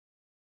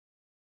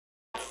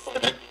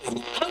What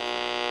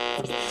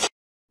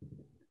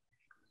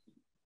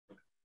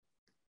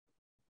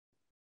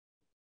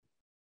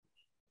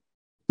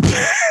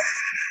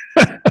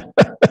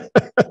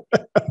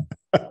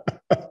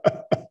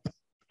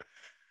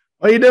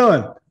are you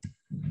doing?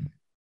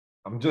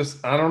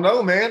 I don't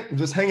know, man. I'm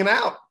just hanging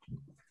out.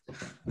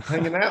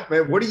 Hanging out,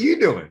 man. What are you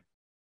doing?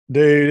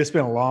 Dude, it's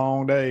been a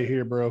long day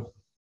here, bro.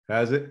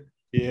 Has it?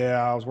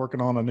 Yeah, I was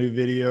working on a new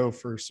video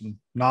for some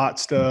knot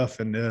stuff,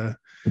 and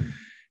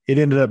it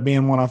ended up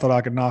being one I thought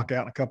I could knock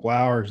out in a couple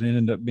hours, and it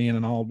ended up being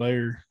an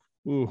all-dayer.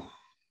 Ooh.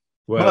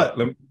 Well,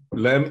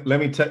 let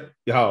me tell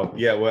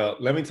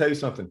let me tell you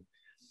something.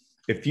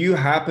 If you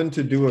happen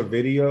to do a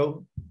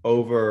video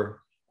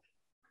over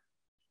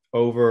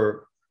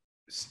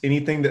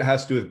anything that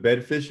has to do with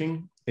bed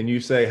fishing, and you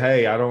say,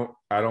 hey, I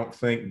don't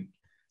think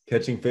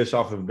catching fish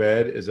off of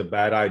bed is a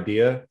bad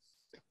idea,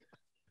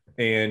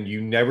 and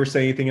you never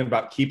say anything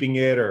about keeping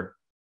it or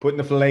putting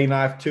the fillet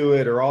knife to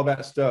it or all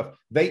that stuff,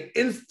 they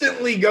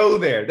instantly go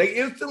there. They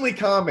instantly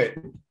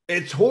comment,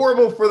 it's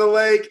horrible for the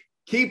lake.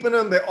 Keeping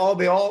them, that's all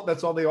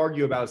they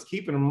argue about is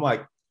keeping them. I'm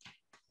like,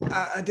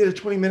 I did a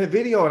 20-minute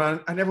video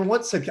and I never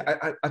once said,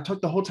 I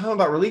talked the whole time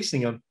about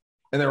releasing them,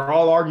 and they're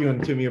all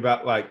arguing to me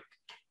about like,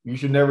 you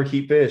should never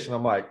keep fish. And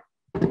I'm like,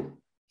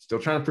 still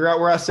trying to figure out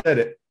where I said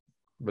it,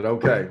 but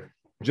okay.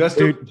 Just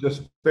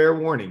fair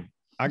warning.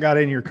 I got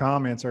in your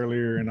comments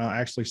earlier, and I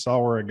actually saw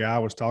where a guy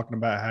was talking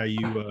about how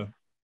you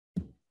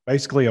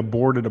basically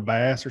aborted a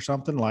bass or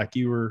something. Like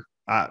you were,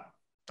 I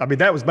mean,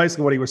 that was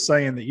basically what he was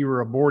saying, that you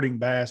were aborting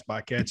bass by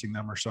catching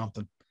them or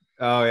something.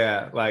 Oh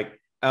yeah. Like,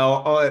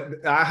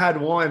 I had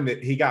one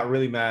that he got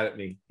really mad at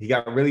me. He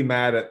got really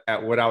mad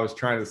at what I was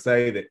trying to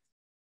say, that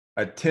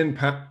a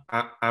 10-pound,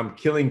 I'm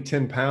killing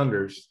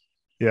 10-pounders.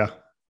 Yeah.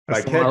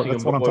 By catching them.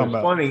 That's what I'm talking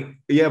about. Funny.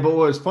 Yeah. But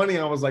what was funny,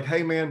 I was like,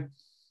 hey man,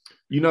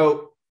 you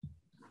know,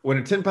 when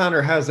a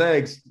 10-pounder has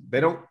eggs, they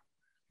don't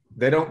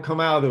come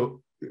out of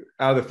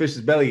the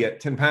fish's belly at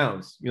 10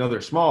 pounds. You know,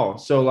 they're small.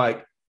 So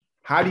like,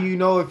 how do you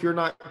know if you're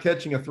not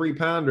catching a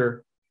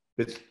 3-pounder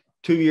that's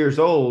 2 years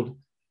old,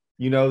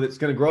 you know, that's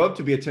going to grow up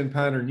to be a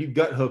 10-pounder, and you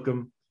gut hook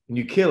them and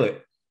you kill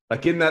it?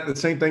 Like, isn't that the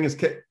same thing as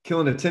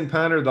killing a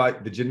 10-pounder?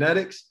 Like the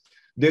genetics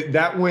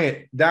that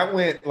went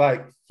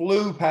like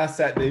flew past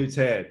that dude's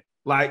head.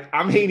 Like,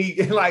 I mean,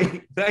 he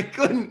like, I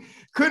couldn't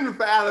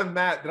fathom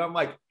that. And I'm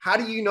like, how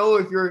do you know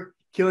if you're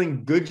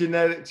killing good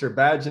genetics or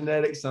bad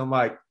genetics? I'm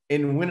like,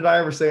 and when did I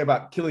ever say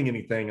about killing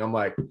anything? I'm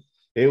like,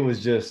 it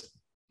was just,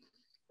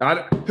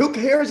 who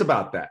cares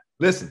about that?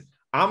 Listen,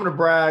 I'm gonna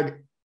brag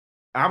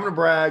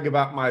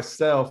about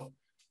myself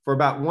for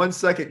about 1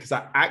 second, because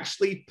I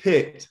actually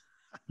picked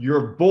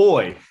your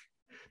boy,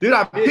 dude.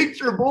 I picked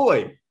your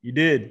boy. You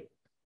did.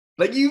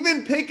 Like, you've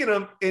been picking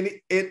him,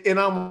 and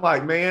I'm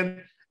like,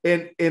 man,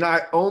 and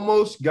I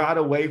almost got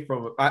away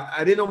from it.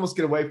 I didn't almost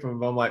get away from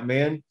him. I'm like,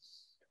 man,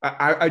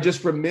 I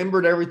just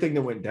remembered everything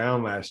that went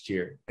down last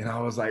year, and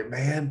I was like,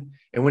 man.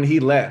 And when he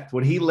left,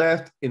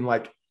 in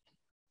like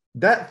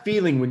that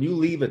feeling when you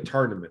leave a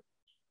tournament,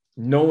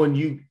 knowing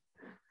you,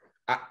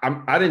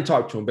 I didn't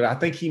talk to him, but I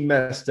think he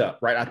messed up,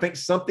 right? I think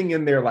something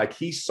in there, like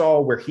he saw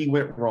where he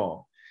went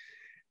wrong,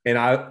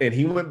 and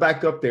he went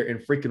back up there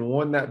and freaking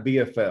won that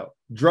BFL,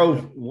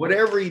 drove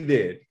whatever he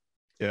did.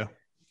 Yeah.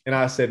 And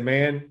I said,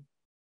 man,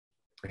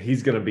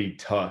 he's going to be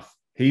tough.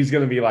 He's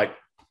going to be like,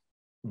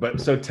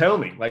 but so tell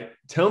me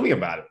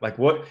about it. Like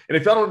what? And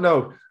if y'all don't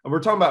know, we're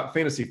talking about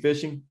fantasy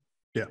fishing.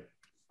 Yeah.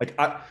 Like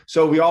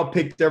so we all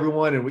picked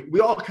everyone, and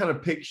we all kind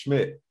of picked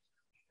Schmidt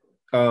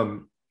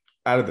out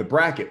of the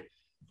bracket,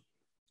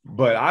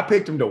 but I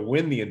picked him to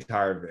win the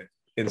entire event.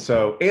 And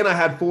so, and I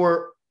had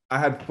four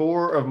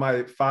of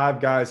my 5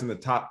 guys in the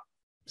top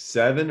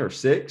 7 or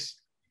 6.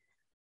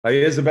 Like,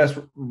 it is the best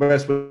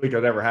week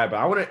I've ever had. But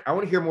I want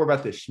to hear more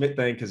about this Schmidt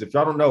thing, because if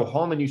y'all don't know,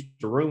 Hallman used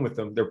to room with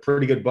them. They're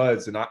pretty good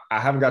buds, and I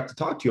haven't got to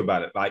talk to you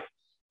about it. Like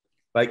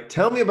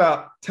tell me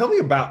about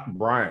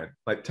Bryan.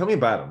 Like, tell me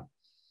about him.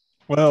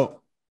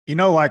 Well, you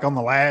know, like on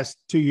the last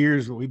 2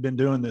 years that we've been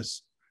doing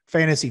this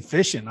fantasy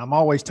fishing, I'm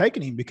always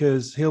taking him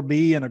because he'll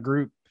be in a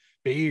group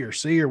B or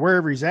C or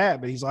wherever he's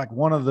at, but he's like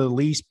one of the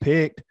least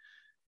picked,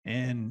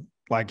 and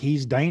like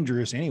he's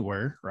dangerous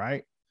anywhere,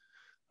 right?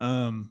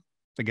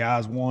 The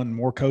guy's won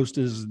more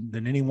Costas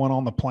than anyone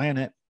on the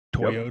planet,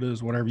 Toyotas,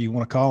 yep. Whatever you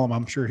want to call them.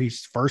 I'm sure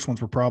his first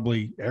ones were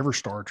probably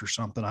Everstarts or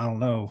something. I don't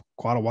know,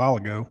 quite a while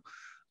ago.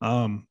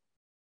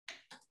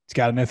 He's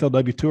got an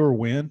FLW Tour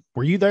win.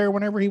 Were you there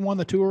whenever he won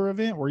the tour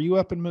event? Were you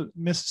up in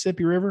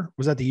Mississippi River?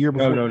 Was that the year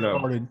before he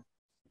started?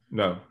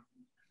 No.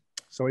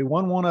 So he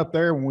won one up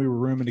there when we were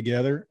rooming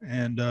together,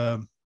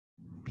 and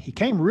he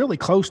came really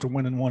close to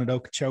winning one at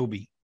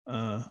Okeechobee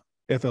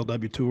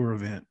FLW Tour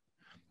event.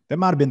 That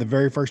might have been the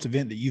very first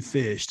event that you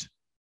fished.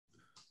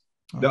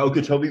 The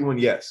Okeechobee one,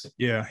 yes.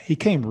 Yeah, he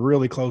came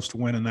really close to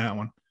winning that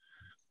one.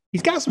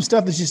 He's got some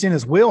stuff that's just in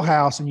his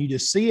wheelhouse, and you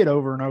just see it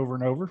over and over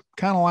and over,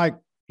 kind of like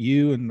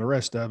you and the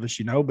rest of us,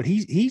 you know. But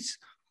he's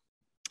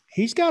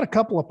got a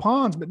couple of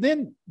ponds, but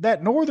then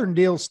that northern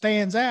deal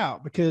stands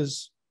out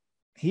because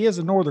he is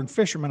a northern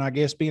fisherman, I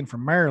guess, being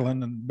from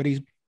Maryland, but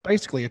he's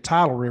basically a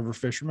tidal river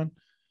fisherman.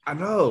 I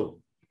know.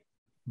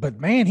 But,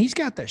 man, he's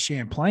got that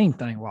Champlain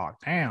thing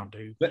locked down,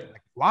 dude.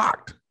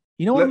 Locked.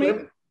 You know what I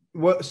mean?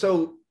 Well,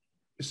 so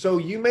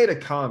you made a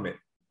comment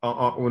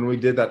when we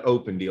did that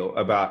open deal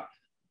about,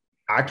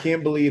 I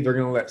can't believe they're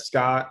going to let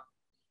Scott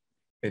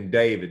and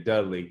David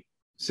Dudley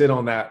sit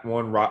on that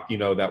one rock,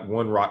 that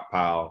one rock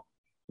pile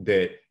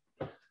that,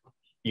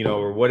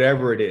 or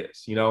whatever it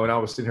is, and I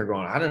was sitting here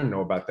going, I didn't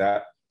know about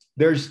that.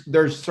 There's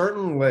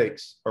certain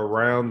lakes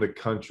around the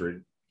country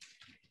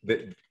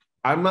that,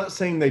 I'm not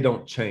saying they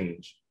don't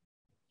change,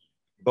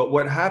 but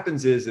what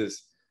happens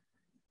is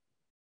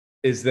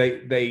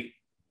they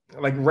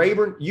like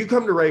Rayburn. You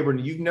come to Rayburn,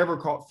 you've never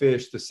caught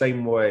fish the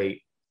same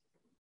way.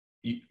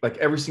 Like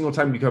every single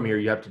time you come here,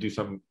 you have to do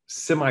something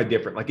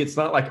semi-different. Like it's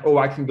not like, oh,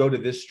 I can go to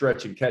this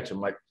stretch and catch them.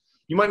 Like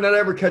you might not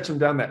ever catch them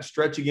down that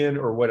stretch again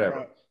or whatever.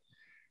 Right.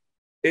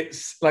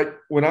 It's like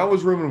when I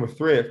was rooming with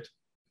Thrift,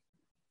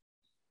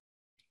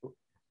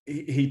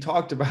 he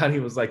talked about, he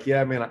was like,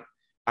 yeah, man,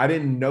 I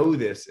didn't know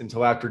this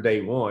until after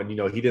day one.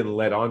 He didn't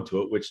let on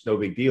to it, which no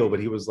big deal. But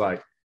he was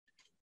like,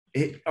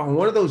 on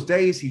one of those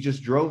days, he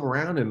just drove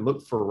around and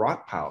looked for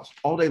rock piles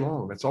all day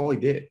long. That's all he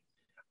did.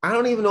 I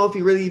don't even know if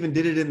he really even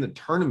did it in the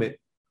tournament,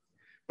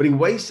 but he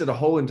wasted a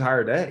whole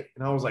entire day.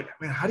 And I was like,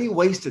 man, how do you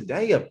waste a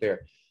day up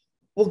there?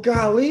 Well,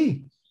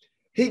 golly,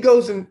 he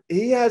goes and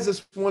he has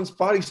this one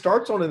spot he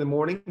starts on in the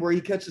morning where he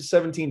catches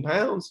 17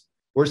 pounds,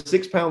 where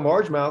 6-pound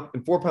largemouth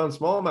and 4-pound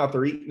smallmouth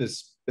are eating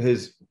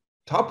his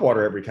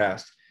topwater every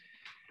cast.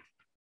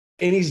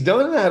 And he's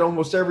done that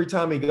almost every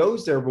time he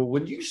goes there. But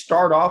when you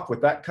start off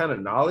with that kind of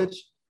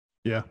knowledge,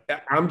 yeah,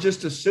 I'm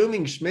just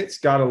assuming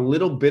Schmitts got a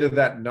little bit of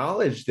that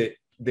knowledge that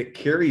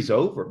carries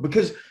over,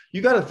 because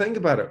you got to think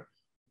about it.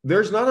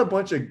 There's not a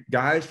bunch of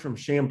guys from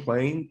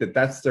Champlain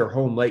that's their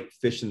home lake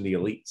fishing the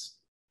elites.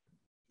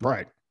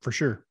 Right. For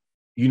sure.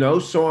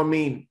 So, I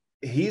mean,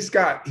 he's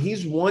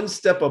one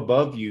step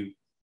above you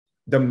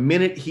the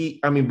minute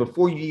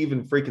before you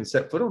even freaking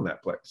set foot on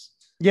that place.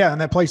 Yeah.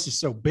 And that place is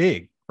so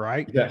big,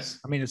 right? Yes.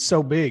 I mean, it's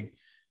so big.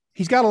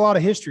 He's got a lot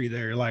of history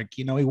there. Like,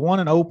 he won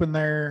an open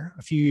there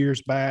a few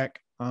years back.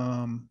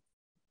 Like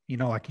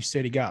you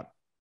said, he got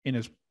in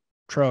his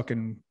truck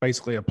and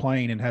basically a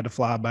plane and had to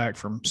fly back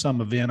from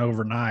some event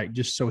overnight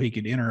just so he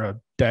could enter a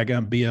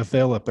daggum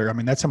BFL up there. I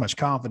mean, that's how much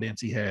confidence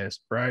he has,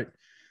 right?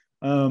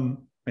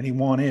 And he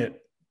won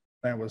it.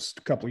 That was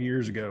a couple of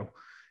years ago.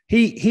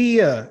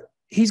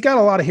 He's got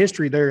a lot of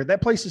history there.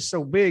 That place is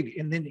so big,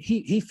 and then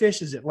he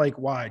fishes at Lake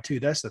Wide too.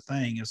 That's the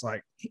thing. Is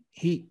like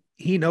he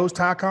knows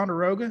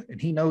Ticonderoga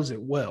and he knows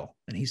it well,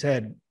 and he's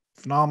had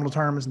phenomenal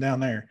tournaments down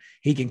there.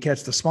 He can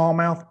catch the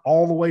smallmouth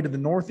all the way to the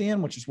north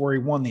end, which is where he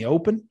won the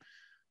Open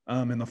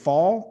in the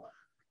fall,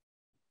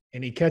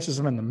 and he catches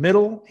them in the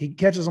middle. He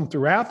catches them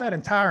throughout that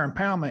entire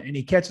impoundment, and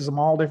he catches them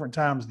all different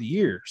times of the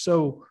year.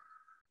 So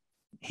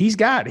he's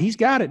got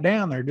it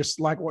down there, just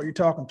like what you're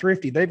talking,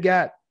 Thrifty. They've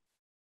got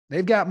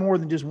more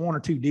than just one or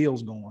two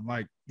deals going.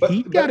 Like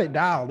he got it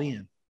dialed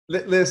in.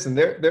 Listen,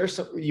 there's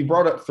some, you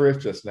brought up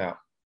Thrift just now.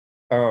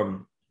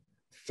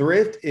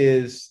 Thrift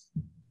is,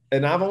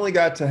 and I've only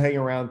got to hang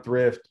around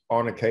Thrift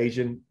on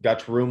occasion, got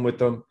to room with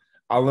them.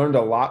 I learned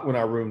a lot when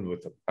I roomed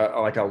with them. I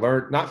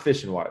learned, not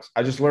fishing wise,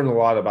 I just learned a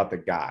lot about the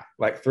guy.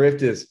 Like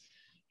Thrift is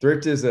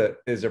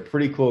a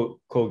pretty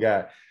cool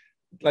guy.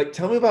 Like,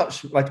 tell me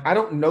about, like, I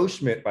don't know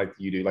Schmidt like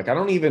you do. Like,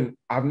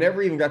 I've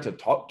never even got to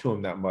talk to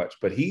him that much,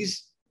 but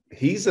he's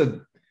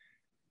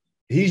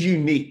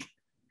unique.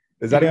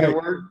 Is that a good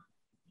word?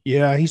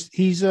 Yeah.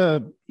 He's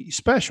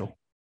special,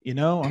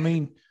 I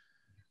mean,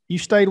 you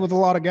stayed with a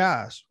lot of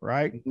guys,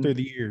 right? Mm-hmm. Through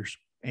the years,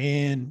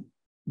 and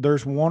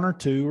there's one or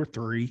two or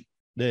three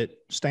that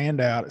stand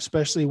out,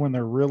 especially when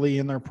they're really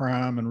in their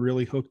prime and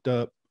really hooked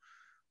up.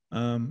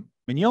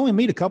 And you only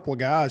meet a couple of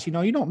guys, you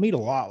don't meet a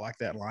lot like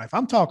that in life.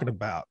 I'm talking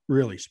about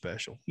really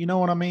special. You know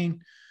what I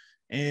mean?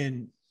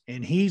 And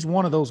he's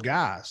one of those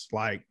guys.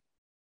 Like,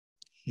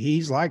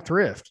 he's like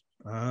Thrift.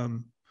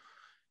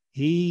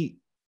 He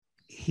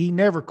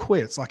never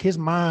quits. Like, his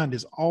mind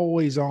is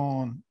always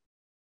on,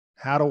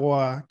 how do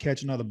I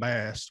catch another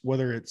bass?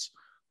 Whether it's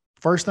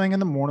first thing in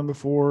the morning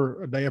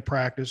before a day of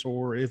practice,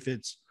 or if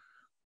it's,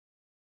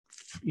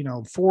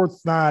 fourth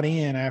night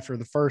in after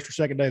the first or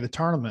second day of the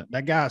tournament,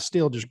 that guy's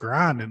still just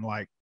grinding.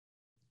 Like,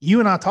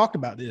 you and I talked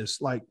about this.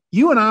 Like,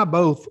 you and I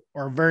both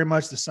are very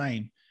much the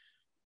same.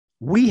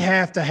 We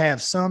have to have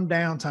some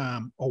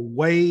downtime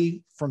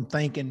away from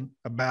thinking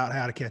about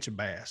how to catch a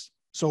bass.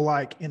 So,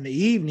 like, in the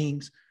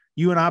evenings,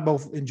 you and I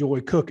both enjoy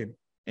cooking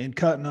and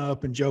cutting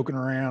up and joking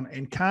around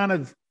and kind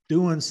of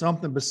doing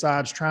something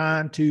besides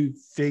trying to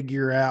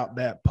figure out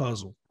that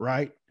puzzle,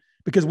 right?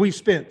 Because we've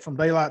spent from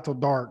daylight till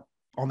dark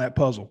on that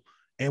puzzle,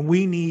 and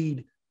we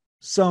need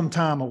some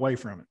time away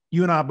from it.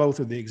 You and I both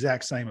are the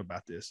exact same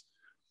about this.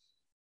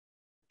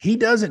 He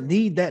doesn't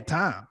need that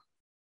time.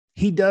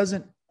 He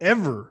doesn't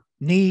ever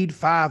need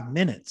 5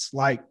 minutes.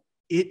 Like,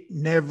 it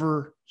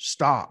never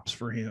stops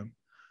for him.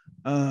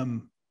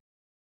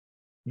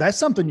 That's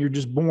something you're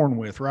just born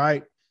with,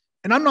 right?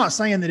 And I'm not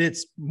saying that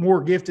it's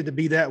more gifted to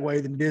be that way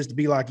than it is to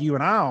be like you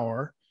and I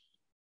are,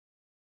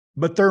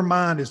 but their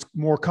mind is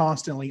more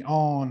constantly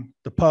on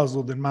the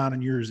puzzle than mine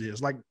and yours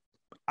is. Like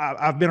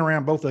I've been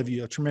around both of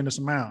you a tremendous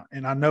amount,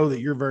 and I know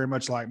that you're very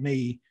much like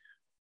me,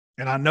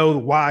 and I know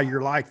why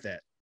you're like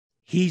that.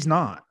 He's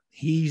not.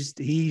 He's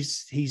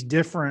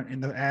different in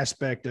the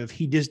aspect of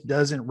he just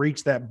doesn't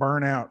reach that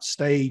burnout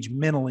stage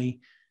mentally.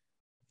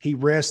 He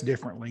rests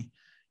differently.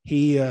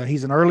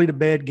 He's an early to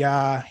bed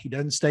guy. He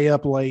doesn't stay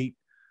up late.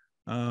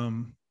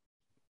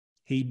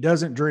 He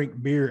doesn't drink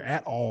beer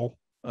at all.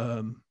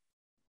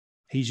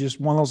 He's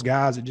just one of those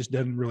guys that just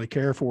doesn't really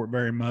care for it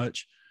very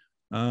much.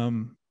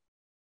 I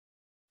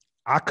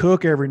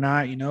cook every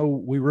night. You know,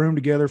 we room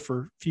together for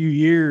a few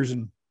years,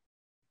 and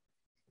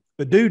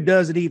the dude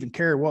doesn't even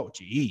care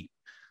what you eat.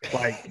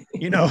 Like,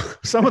 you know,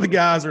 some of the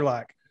guys are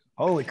like,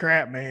 holy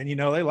crap, man. You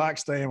know, they like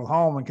staying with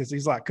Hallman because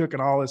he's like cooking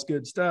all this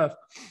good stuff.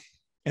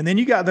 And then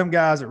you got them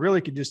guys that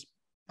really could just,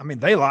 I mean,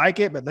 they like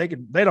it, but they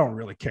don't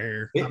really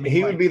care. I mean,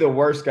 he would be the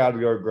worst guy to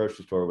go to the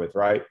grocery store with,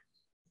 right?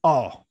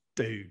 Oh,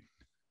 dude.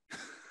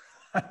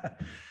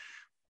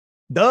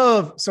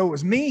 Dove. So it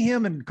was me,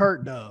 him, and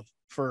Kurt Dove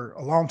for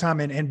a long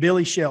time, and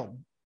Billy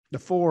Shelton. The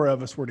four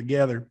of us were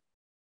together.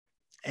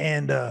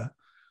 And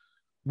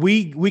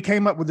we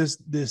came up with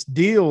this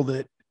deal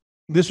that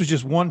this was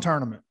just one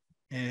tournament,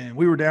 and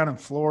we were down in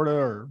Florida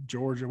or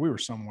Georgia. We were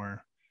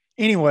somewhere.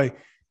 Anyway,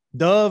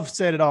 Dove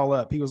set it all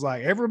up. He was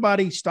like,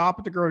 everybody stop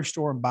at the grocery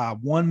store and buy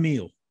one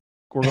meal.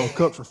 We're going to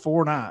cook for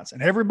 4 nights,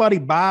 and everybody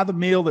buy the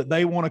meal that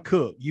they want to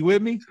cook. You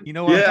with me? You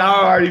know what I'm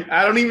talking about?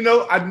 I don't even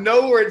know. I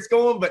know where it's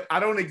going, but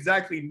I don't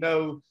exactly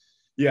know.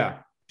 Yeah.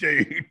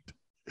 Dude,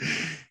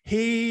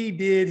 he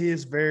did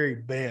his very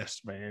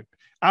best, man.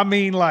 I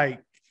mean,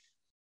 like,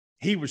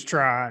 he was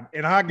trying,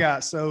 and I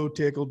got so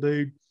tickled,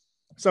 dude.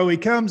 So he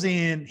comes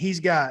in, he's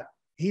got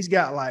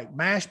like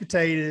mashed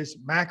potatoes,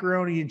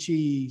 macaroni and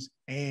cheese,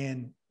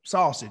 and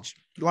sausage,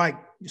 like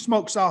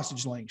smoked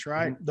sausage links,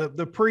 right? Mm-hmm.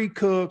 The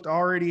pre-cooked,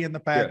 already in the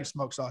package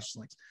smoked sausage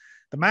links.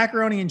 The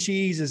macaroni and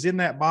cheese is in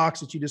that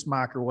box that you just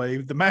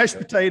microwave. The mashed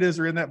potatoes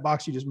are in that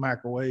box you just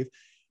microwave.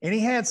 And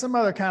he had some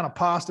other kind of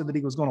pasta that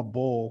he was going to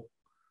boil.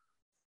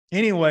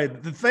 Anyway,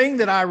 the thing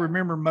that I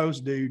remember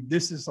most, dude,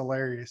 this is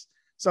hilarious.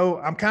 So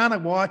I'm kind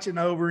of watching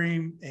over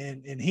him,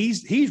 and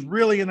he's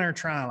really in there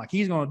trying, like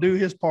he's going to do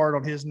his part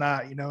on his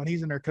night, you know, and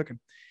he's in there cooking.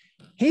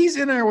 He's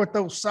in there with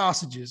those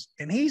sausages,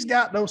 and he's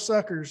got those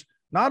suckers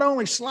not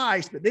only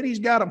sliced, but then he's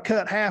got them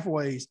cut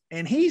halfways,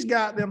 and he's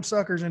got them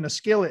suckers in a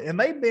skillet, and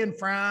they've been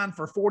frying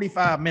for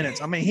 45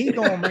 minutes. I mean, he's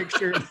going to make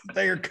sure that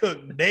they're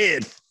cooked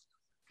dead.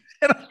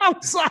 And I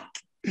was like,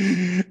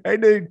 hey,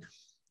 dude,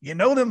 you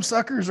know them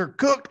suckers are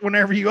cooked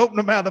whenever you open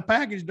them out of the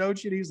package,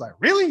 don't you? And he's like,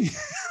 really?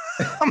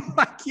 I'm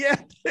like, yeah,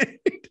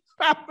 dude.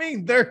 I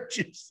mean, they're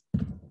just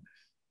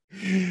 –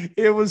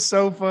 it was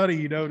so funny,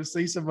 you know, to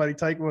see somebody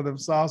take one of them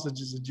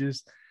sausages and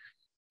just –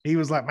 he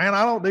was like, man,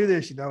 I don't do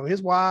this, you know.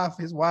 His wife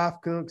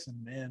cooks,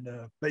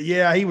 but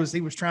yeah, he was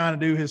trying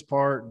to do his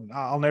part, and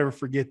I'll never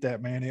forget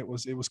that, man. It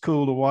was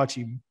cool to watch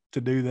him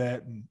to do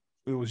that, and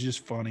it was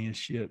just funny as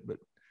shit. But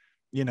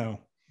you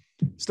know,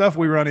 stuff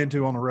we run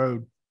into on the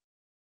road.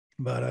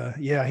 But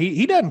yeah,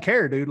 he doesn't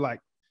care, dude. Like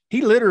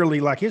he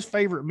literally, like his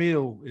favorite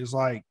meal is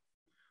like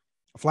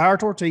a flour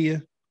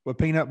tortilla with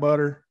peanut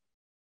butter,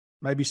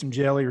 maybe some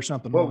jelly or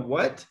something. Well,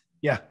 what?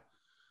 Yeah,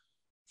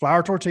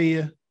 flour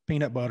tortilla,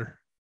 peanut butter.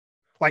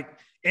 Like,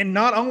 and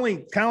not only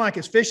kind of like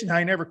his fishing, how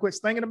he never quits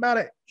thinking about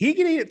it. He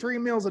can eat it 3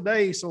 meals a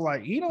day. So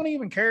like, he don't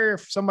even care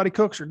if somebody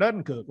cooks or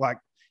doesn't cook. Like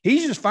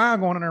he's just fine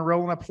going in there,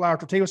 rolling up a flour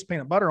tortilla with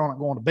peanut butter on it,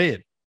 going to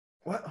bed.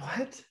 What?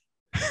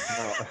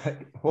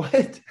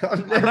 What?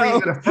 I've never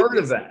even heard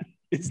of that.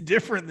 It's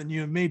different than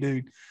you and me,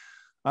 dude.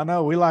 I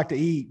know we like to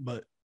eat,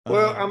 but.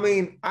 Well, I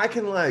mean, I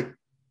can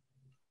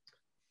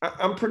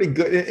I'm pretty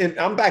good. And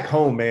I'm back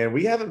home, man.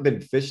 We haven't been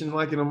fishing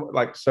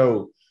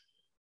so,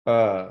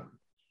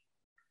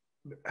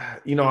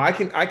 you know, I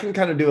can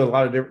kind of do a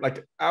lot of different,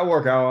 like I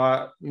work out a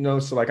lot, you know,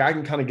 so like I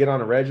can kind of get on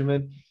a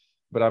regimen,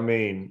 but I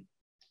mean,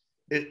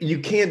 you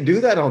can't do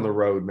that on the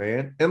road,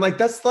 man. And like,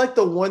 that's like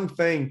the one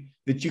thing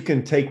that you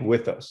can take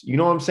with us. You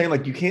know what I'm saying?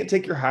 Like you can't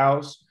take your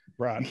house,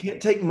 right? You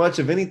can't take much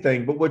of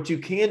anything, but what you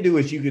can do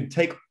is you can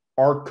take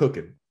our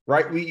cooking,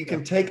 right? You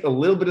can take a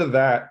little bit of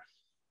that,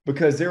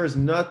 because there is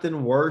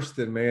nothing worse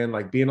than, man,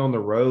 like being on the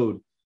road.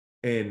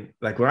 And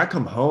like when I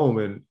come home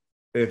and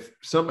if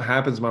something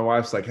happens, my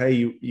wife's like, hey,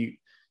 you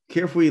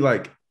care if we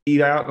like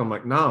eat out? And I'm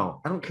like,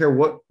 no, I don't care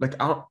what,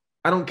 like,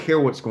 I don't care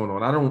what's going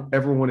on. I don't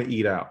ever want to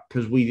eat out,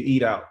 because we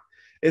eat out.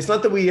 It's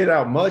not that we eat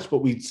out much, but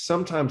we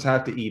sometimes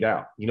have to eat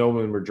out, you know,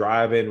 when we're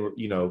driving,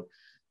 you know,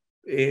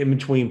 in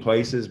between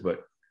places.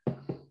 But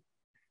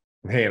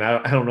man,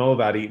 I don't know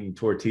about eating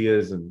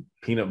tortillas and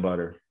peanut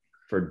butter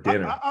for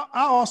dinner. I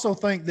also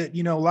think that,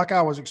 you know, like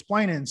I was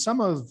explaining, some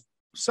of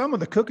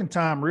the cooking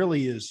time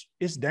really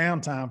it's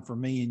downtime for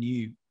me and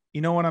you.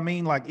 You know what I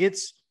mean? Like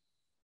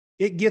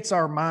it gets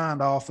our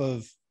mind off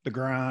of the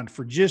grind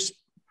for just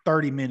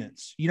 30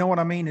 minutes. You know what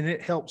I mean? And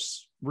it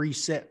helps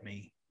reset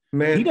me.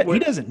 Man, he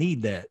doesn't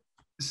need that.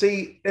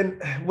 See, and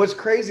what's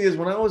crazy is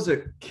when I was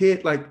a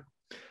kid, like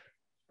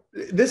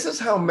this is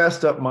how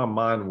messed up my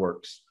mind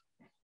works.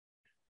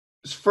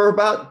 For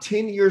about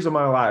 10 years of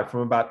my life, from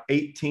about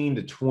 18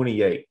 to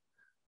 28,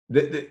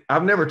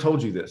 I've never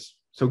told you this.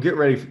 So get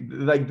ready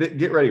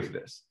for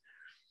this.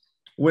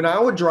 When I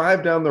would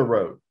drive down the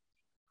road,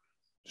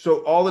 so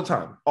all the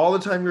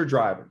time you're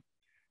driving,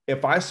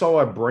 if I saw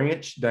a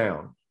branch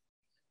down,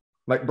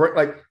 like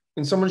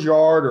in someone's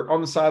yard or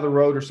on the side of the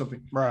road or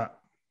something, right?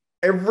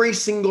 Every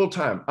single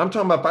time, I'm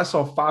talking about if I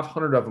saw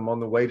 500 of them on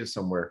the way to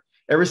somewhere,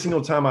 every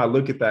single time I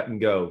look at that and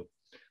go,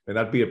 man,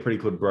 that'd be a pretty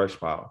cool brush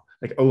pile.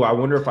 Like, oh, I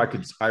wonder if I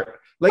could,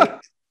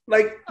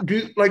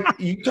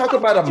 you talk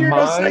about a You're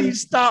mind. Gonna say you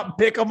stop,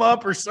 pick them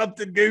up or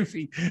something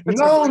goofy.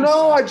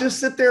 No, I just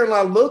sit there and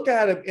I look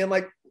at it, and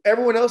like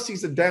everyone else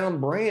sees a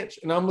down branch,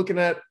 and I'm looking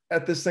at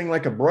this thing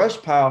like a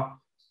brush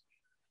pile,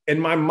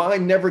 and my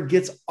mind never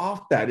gets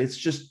off that. It's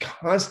just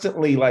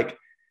constantly like,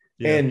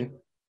 and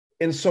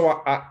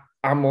so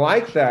I'm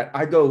like that.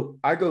 I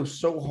go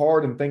so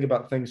hard and think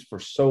about things for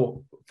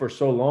so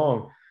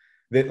long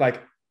that,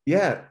 like,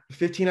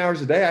 15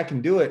 hours a day I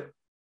can do it,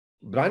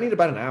 but I need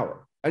about an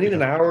hour. I need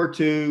an hour or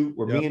two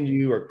where me and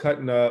you are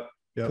cutting up,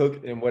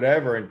 cooking and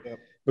whatever. And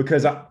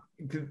because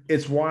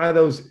it's why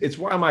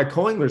my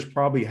co-anglers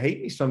probably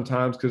hate me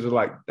sometimes, because they're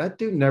like, that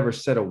dude never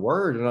said a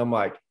word. And I'm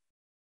like,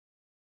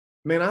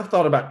 man, I've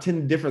thought about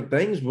 10 different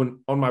things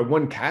on my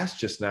one cast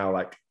just now.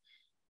 Like,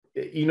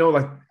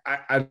 like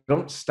I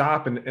don't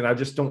stop and I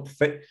just don't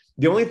think.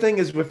 The only thing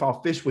is, if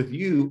I'll fish with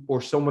you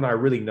or someone I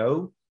really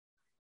know,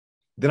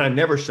 then I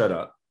never shut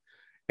up.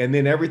 And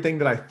then everything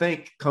that I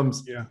think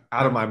comes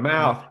out of my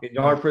mouth, and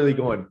y'all are really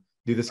going,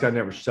 dude, this guy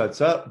never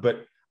shuts up.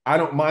 But I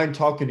don't mind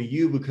talking to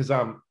you, because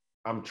I'm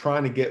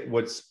trying to get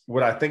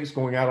what I think is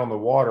going out on the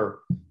water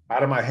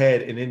out of my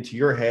head and into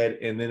your head.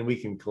 And then we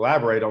can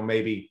collaborate on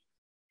maybe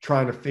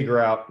trying to figure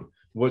out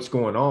what's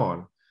going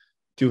on.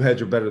 Two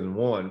heads are better than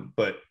one.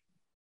 But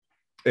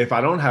if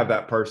I don't have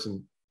that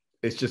person,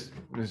 it's just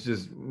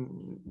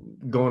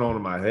going on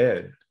in my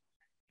head.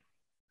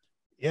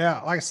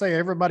 Yeah, like I say,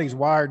 everybody's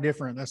wired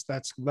different.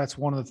 That's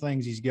one of the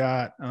things he's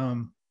got.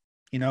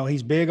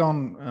 He's big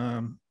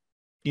on,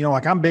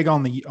 like I'm big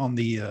on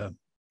the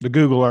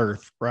Google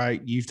Earth,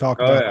 right? You've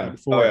talked about that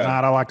before. At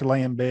night, I like to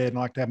lay in bed and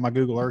I like to have my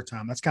Google Earth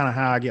time. That's kind of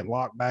how I get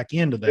locked back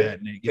into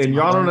that. And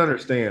y'all don't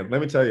understand. Let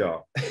me tell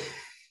y'all.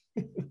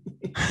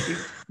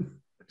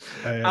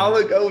 I'll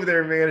look over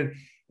there, man, and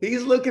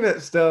he's looking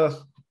at stuff.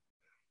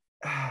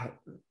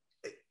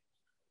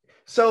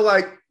 So,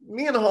 like,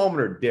 me and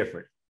Hallman are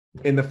different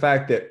in the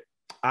fact that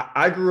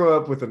I grew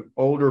up with an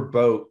older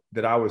boat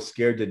that I was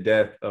scared to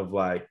death of,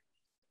 like,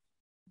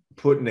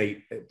 putting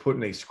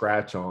a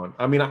scratch on.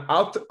 I mean,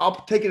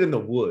 I'll take it in the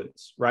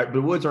woods, right? But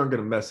the woods aren't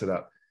going to mess it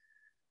up.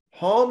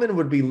 Hallman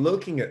would be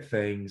looking at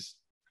things,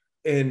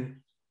 and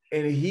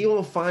he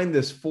will find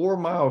this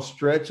 4-mile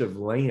stretch of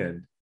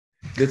land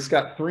that's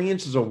got 3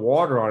 inches of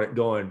water on it,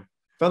 going,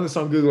 found this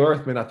on Google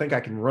Earth, man, I think I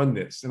can run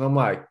this. And I'm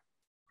like,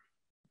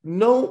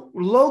 no,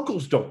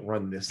 locals don't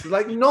run this.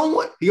 Like, no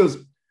one. He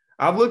goes,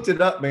 I've looked it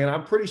up, man.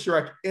 I'm pretty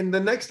sure and the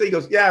next day he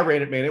goes, yeah, I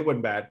ran it, man. It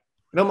wasn't bad.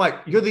 And I'm like,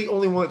 you're the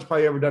only one that's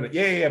probably ever done it.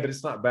 Yeah, but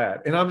it's not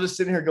bad. And I'm just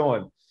sitting here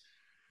going,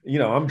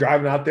 I'm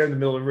driving out there in the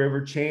middle of the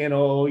river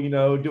channel,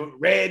 doing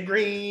red,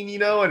 green,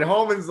 and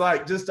Hallman's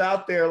like just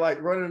out there,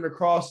 like running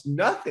across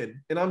nothing.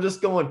 And I'm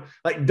just going,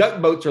 like,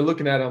 duck boats are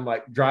looking at him,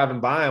 like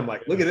driving by him,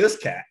 like, look at this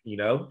cat,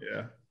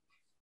 Yeah.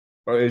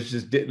 Or it's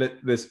just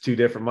this two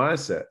different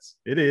mindsets.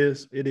 It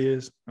is.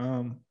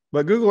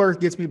 But Google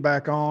Earth gets me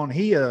back on.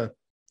 He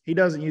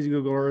doesn't use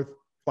Google Earth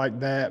like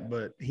that,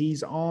 but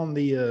he's on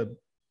he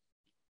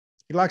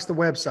likes the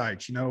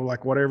websites,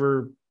 like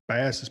whatever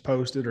Bass is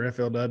posted or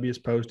FLW is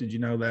posted,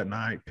 that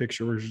night,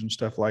 pictures and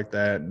stuff like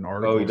that, and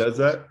articles. Oh, he does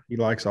that? He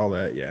likes all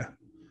that, yeah.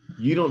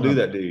 You don't do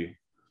that, do you?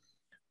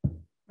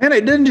 Man,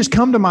 it didn't just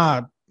come to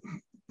I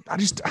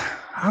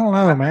don't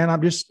know,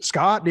 man.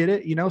 Scott did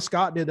it.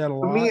 Scott did that a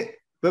lot.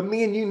 But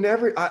me and you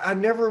never, I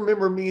never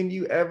remember me and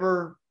you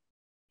ever,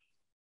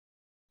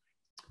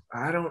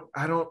 I've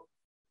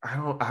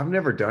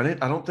never done it.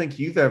 I don't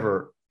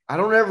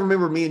ever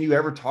remember me and you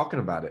ever talking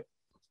about it.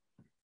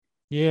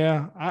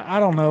 Yeah, I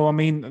don't know. I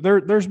mean,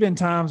 there's been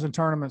times in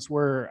tournaments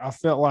where I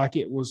felt like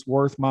it was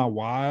worth my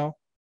while,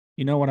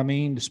 you know what I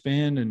mean, to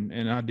spend,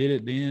 and I did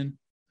it then.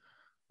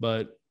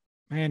 But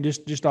man,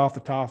 just off the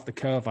top of the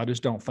cuff, I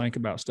just don't think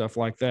about stuff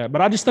like that.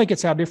 But I just think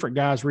it's how different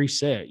guys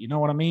reset. You know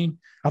what I mean?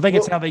 I think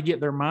it's how they get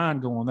their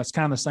mind going. That's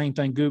kind of the same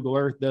thing Google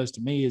Earth does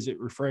to me, is it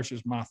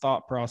refreshes my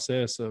thought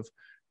process of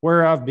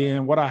where I've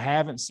been, what I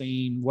haven't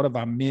seen, what have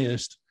I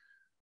missed,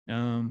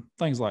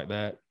 things like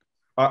that.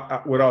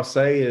 What I'll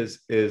say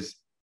is,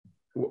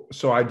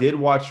 so I did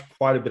watch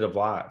quite a bit of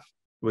live,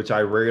 which I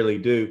rarely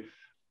do.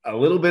 A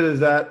little bit of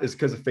that is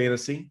because of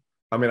fantasy.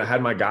 I mean, I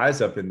had my guys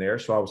up in there,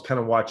 so I was kind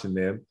of watching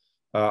them.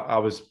 I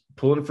was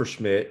pulling for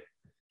Schmidt,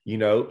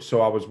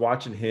 so I was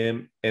watching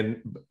him,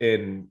 and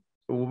I've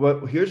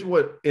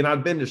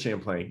been to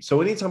Champlain.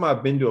 So anytime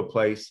I've been to a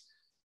place,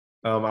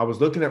 I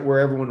was looking at where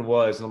everyone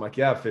was, and I'm like,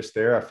 yeah, I fished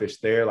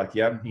there. Like,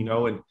 yep,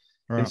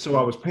 and so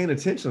I was paying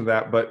attention to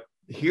that. But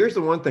here's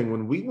the one thing.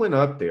 When we went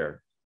up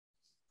there,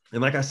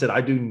 and like I said,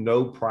 I do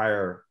no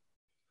prior,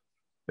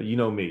 but you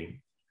know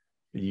me.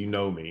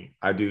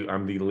 I'm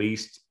the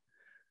least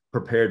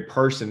prepared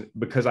person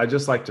because I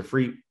just like to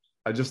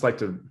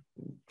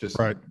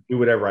do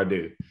whatever I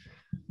do.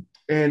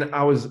 And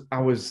I was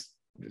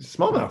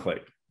smallmouth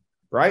lake,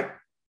 right?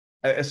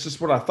 It's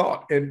just what I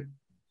thought.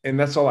 And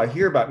that's all I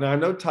hear about. Now I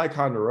know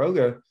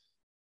Ticonderoga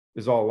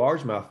is all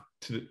largemouth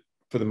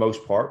for the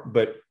most part,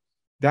 but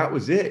that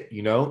was it,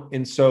 you know?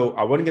 And so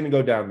I wasn't going to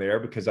go down there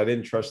because I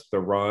didn't trust the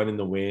run and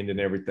the wind and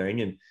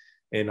everything.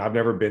 And I've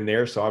never been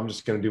there. So I'm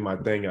just going to do my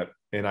thing up.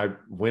 And I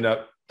went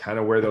up kind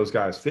of where those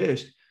guys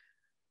fished.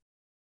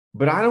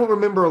 But I don't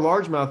remember a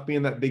largemouth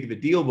being that big of a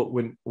deal. But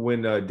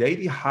when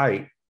Davey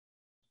Height,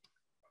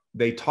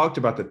 they talked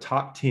about the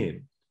top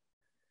 10,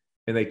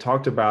 and they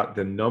talked about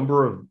the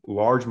number of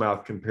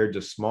largemouth compared to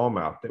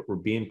smallmouth that were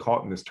being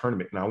caught in this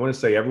tournament. And I want to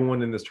say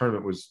everyone in this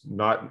tournament was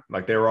not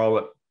like they were all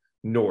at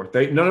north.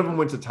 None of them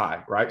went to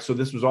tie, right? So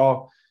this was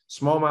all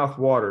smallmouth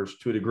waters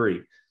to a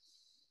degree.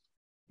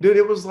 Dude,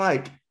 it was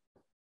like,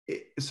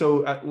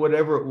 so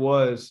whatever it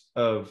was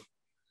of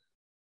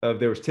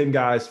there was 10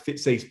 guys,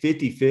 say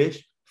 50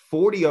 fish,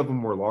 40 of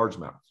them were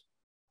largemouth.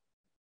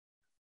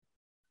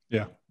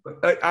 Yeah.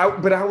 But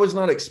I was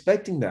not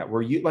expecting that.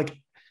 Were you like,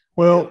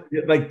 well,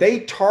 like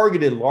they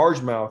targeted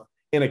largemouth,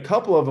 and a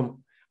couple of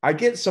them, I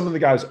get some of the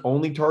guys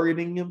only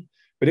targeting them,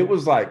 but it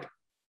was like,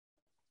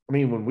 I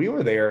mean, when we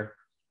were there,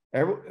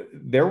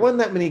 there wasn't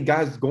that many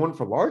guys going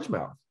for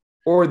largemouth,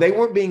 or they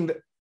weren't being.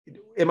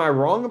 Am I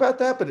wrong about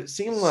that? But it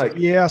seemed like,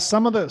 yeah,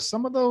 some of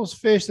those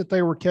fish that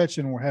they were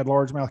catching had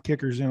largemouth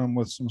kickers in them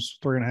with some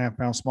 3.5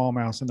 pound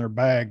smallmouths in their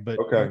bag. But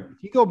okay,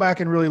 if you go back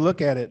and really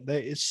look at it,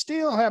 it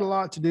still had a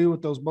lot to do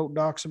with those boat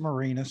docks and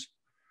marinas.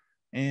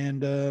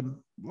 And a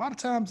lot of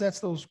times that's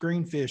those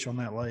green fish on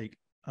that lake.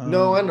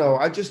 No, I know.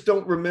 I just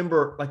don't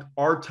remember like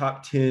our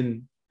top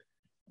 10.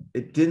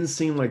 It didn't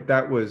seem like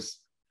that was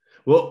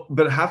well,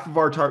 but half of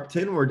our top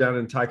 10 were down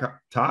in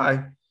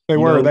Thai. They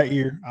were that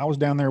year. I was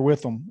down there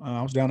with them.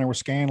 I was down there with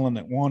Scanlon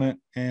that won it,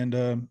 and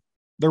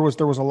there was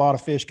a lot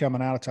of fish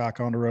coming out of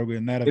Ticonderoga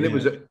in that event.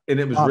 And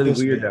it was really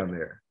weird down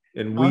there.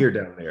 And weird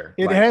down there.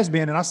 It has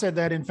been, and I said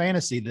that in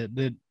fantasy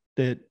that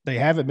they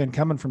haven't been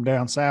coming from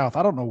down south.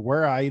 I don't know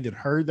where I even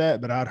heard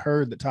that, but I'd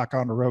heard that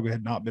Ticonderoga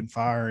had not been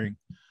firing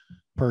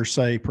per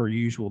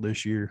usual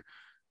this year.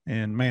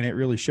 And man, it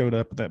really showed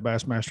up at that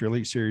Bassmaster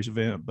Elite Series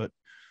event. But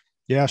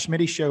yeah,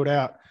 Schmitty showed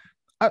out.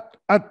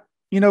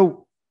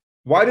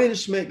 Why didn't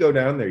Schmidt go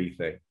down there, you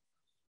think?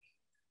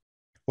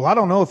 Well, I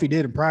don't know if he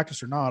did in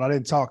practice or not. I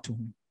didn't talk to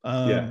him.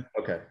 Yeah.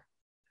 Okay.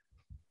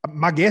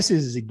 My guess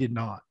is he did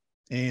not.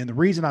 And the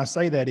reason I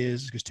say that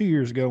is because 2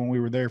 years ago when we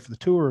were there for the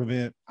tour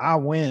event, I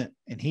went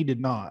and he did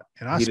not.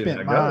 And I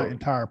spent my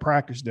entire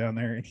practice down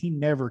there and he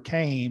never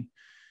came.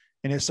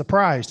 And it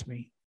surprised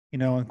me,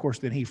 and of course,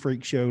 then he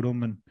freak showed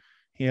him and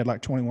he had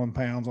like 21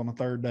 pounds on the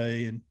third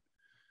day.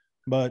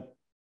 But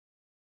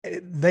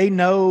they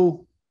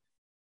know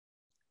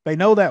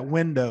that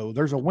window.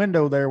 There's a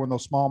window there when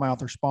those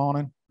smallmouth are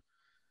spawning,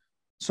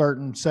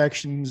 certain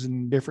sections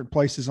and different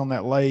places on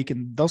that lake.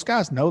 And those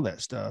guys know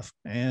that stuff.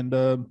 And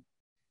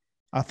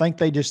I think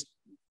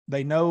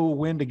they know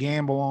when to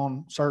gamble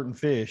on certain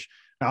fish.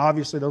 Now,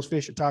 obviously those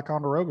fish at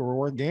Ticonderoga were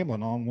worth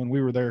gambling on when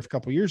we were there a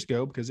couple of years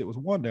ago because it was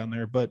one down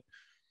there, but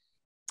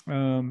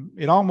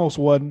it almost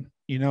wasn't,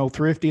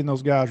 Thrifty and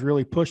those guys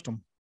really pushed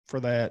them for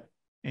that.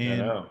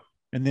 And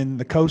then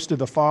the Costa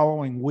the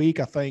following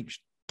week, I think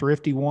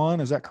Thrifty won.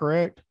 Is that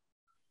correct?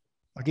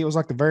 Like it was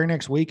like the very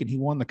next week and he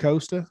won the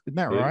Costa. Isn't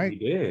that right? He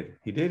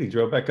did. He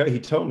drove back up. He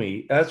told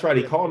me. That's right.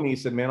 He called me. He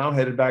said, man, I'm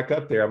headed back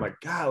up there. I'm like,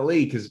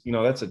 golly, because,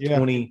 that's a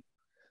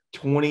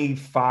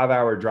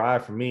 25-hour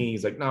drive for me.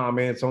 He's like, no,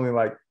 man, it's only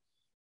like,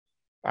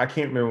 I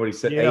can't remember what he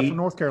said. Yeah, from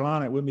North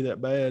Carolina, it wouldn't be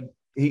that bad.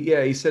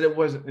 He said it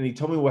wasn't. And he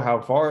told me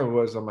how far it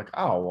was. I'm like,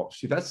 oh, well,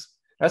 shoot,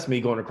 that's me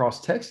going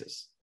across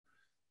Texas.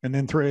 And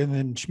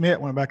then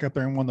Schmidt went back up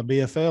there and won the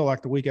BFL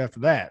like the week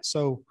after that.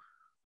 So,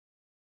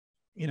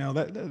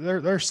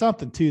 that there's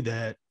something to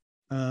that.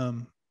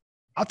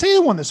 I'll tell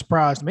you the one that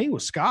surprised me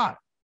was Scott.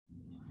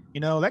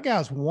 That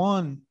guy's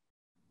won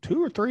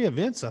 2 or 3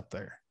 events up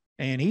there,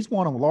 and he's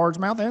won a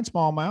largemouth and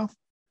smallmouth.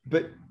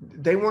 But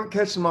they weren't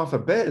catching them off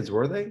of beds,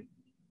 were they?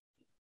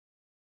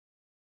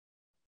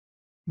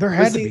 There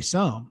had to be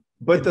some.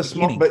 But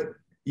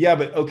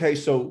okay.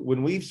 So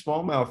when we've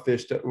smallmouth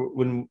fished,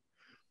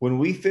 when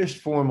we fished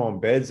for them on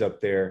beds up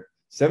there,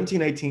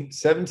 17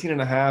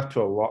 and a half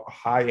to a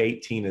high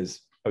 18 is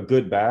a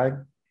good bag.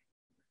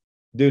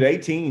 Dude,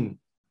 18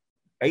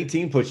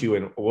 puts you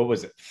in, what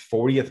was it,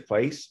 40th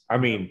place? I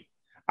mean,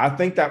 I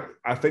think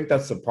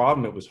that's the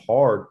problem. It was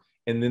hard.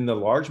 And then the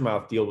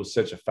largemouth deal was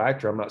such a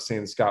factor. I'm not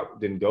saying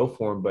Scott didn't go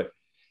for him, but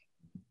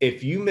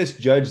if you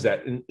misjudge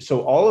that, and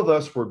so all of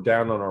us were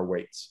down on our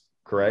weights,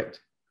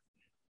 correct?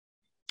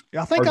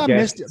 I think I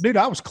missed it. Dude,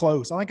 I was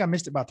close. I think I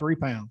missed it by 3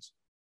 pounds.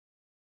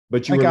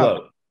 But you were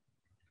low.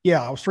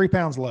 Yeah, I was 3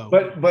 pounds low.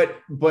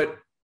 But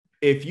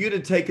if you'd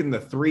have taken the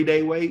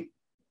 3-day weight,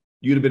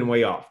 you'd have been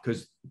way off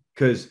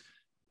because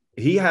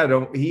he had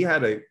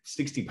a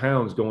 60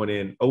 pounds going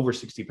in, over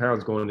 60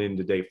 pounds going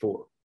into day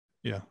 4.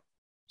 Yeah.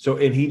 So,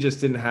 and he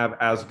just didn't have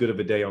as good of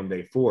a day on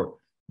day 4.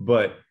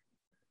 But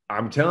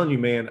I'm telling you,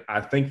 man,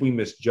 I think we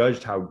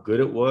misjudged how good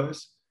it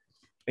was.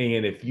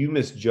 And if you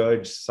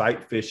misjudge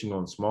sight fishing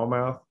on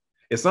smallmouth,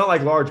 it's not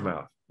like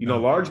largemouth. You know,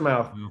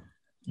 largemouth,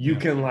 you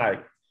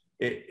can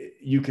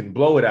you can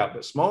blow it out.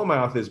 But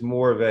smallmouth is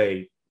more of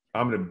a,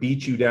 I'm going to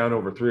beat you down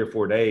over 3 or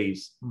 4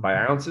 days by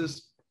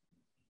ounces.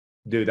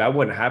 Dude, that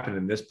wouldn't happen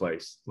in this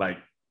place. Like,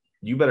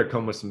 you better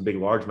come with some big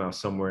largemouth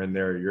somewhere in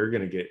there. You're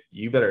going to get,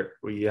 you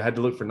had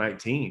to look for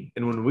 19.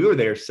 And when we were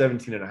there,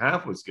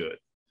 17.5 was good.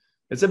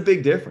 It's a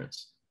big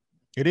difference.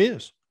 It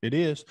is. It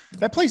is.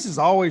 That place is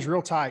always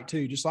real tight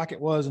too, just like it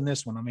was in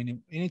this one. I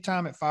mean,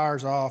 anytime it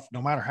fires off,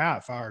 no matter how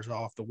it fires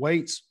off, the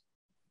weights,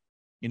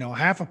 you know,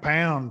 half a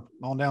pound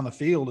on down the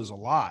field is a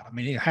lot. I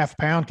mean, half a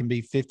pound can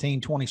be 15,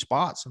 20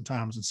 spots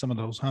sometimes in some of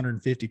those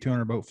 150,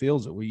 200 boat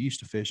fields that we used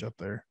to fish up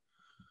there.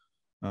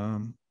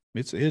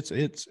 It's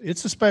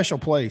a special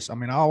place. I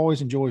mean, I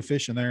always enjoy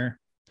fishing there.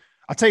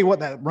 I'll tell you what,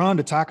 that run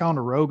to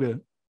Ticonderoga,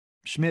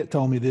 Schmidt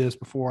told me this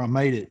before I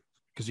made it.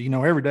 Because, you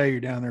know, every day you're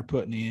down there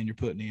putting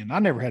in. I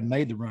never had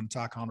made the run to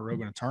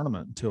Ticonderoga in a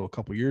tournament until a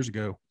couple of years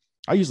ago.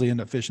 I usually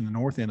end up fishing the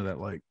north end of that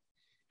lake.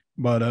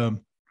 But the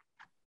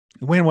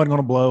wind wasn't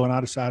going to blow, and I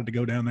decided to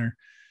go down there.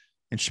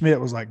 And Schmidt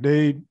was like,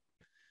 dude,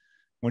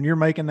 when you're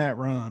making that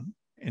run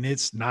and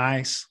it's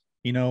nice,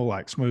 you know,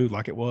 like smooth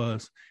like it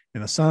was,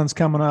 and the sun's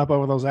coming up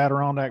over those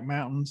Adirondack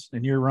mountains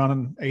and you're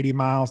running 80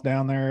 miles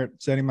down there at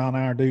 70 mile an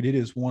hour, dude, it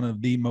is one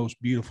of the most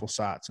beautiful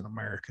sights in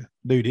America.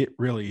 Dude, it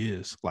really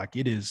is. Like,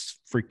 it is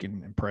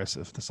freaking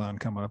impressive, the sun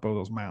coming up over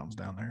those mountains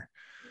down there.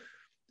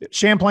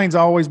 Champlain's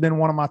always been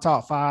one of my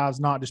top 5s,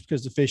 not just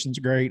because the fishing's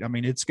great. I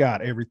mean, it's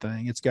got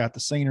everything. It's got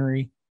the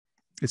scenery.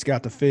 It's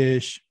got the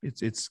fish.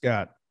 It's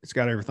got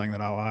everything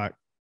that I like.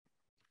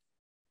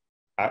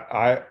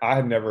 I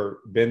had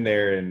never been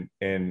there,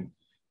 and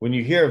when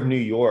you hear of New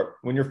York,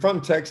 when you're from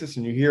Texas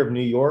and you hear of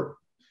New York,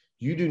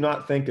 you do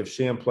not think of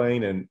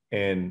Champlain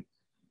and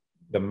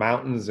the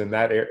mountains in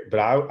that area. But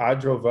I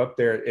drove up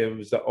there. It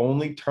was the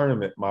only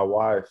tournament my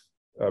wife,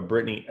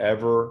 Brittany,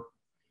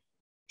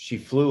 she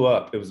flew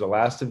up. It was the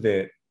last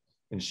event,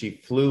 and she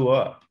flew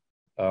up.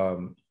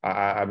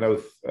 I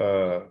know,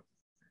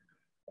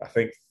 I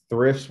think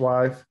Thrift's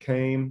wife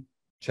came,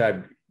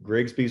 Chad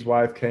Grigsby's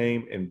wife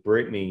came, and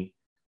Brittany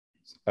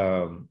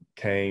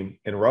came,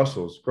 and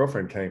Russell's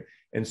girlfriend came.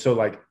 And so,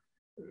 like,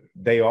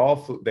 they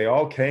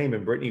all came,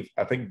 and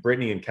I think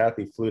Brittany and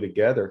Kathy flew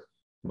together.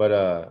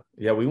 But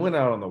yeah, we went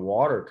out on the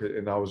water,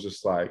 and I was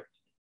just like,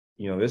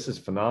 you know, this is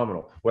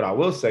phenomenal. What I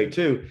will say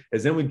too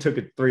is then we took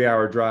a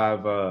 3-hour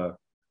drive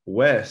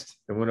west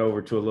and went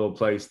over to a little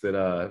place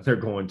that they're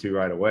going to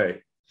right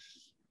away.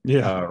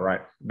 Yeah,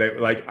 right.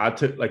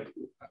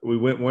 We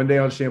went one day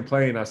on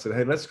Champlain. I said,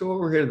 hey, let's go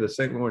over here to the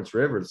St. Lawrence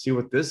River to see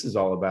what this is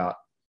all about.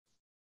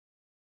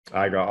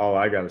 All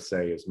I got to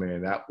say is,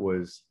 man,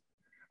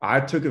 I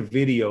took a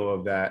video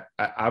of that.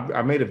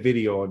 I made a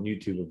video on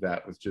YouTube of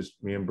that with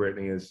just me and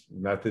Brittany. It's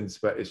nothing,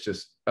 it's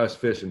just us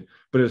fishing.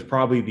 But it's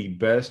probably the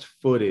best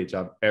footage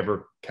I've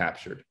ever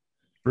captured.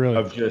 Really?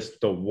 Of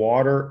just the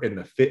water and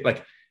the fit.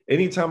 Like,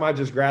 anytime I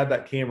just grabbed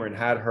that camera and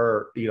had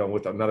her, you know,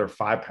 with another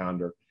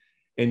 5-pounder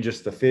and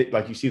just the fit,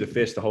 like you see the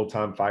fish the whole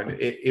time fighting.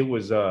 It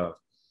was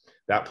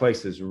that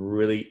place is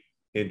really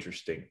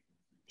interesting.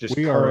 Just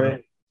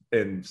current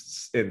and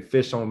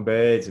fish on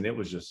beds, and it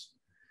was just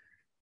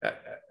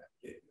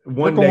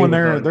one day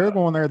they're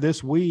going there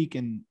this week,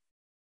 and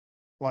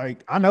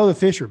like, I know the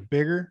fish are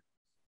bigger,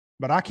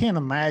 but I can't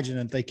imagine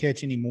that they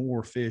catch any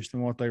more fish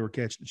than what they were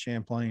catching at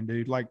Champlain,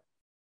 dude. Like,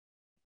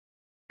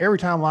 every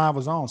time live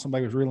was on,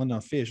 somebody was reeling in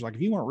a fish. Like,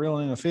 if you weren't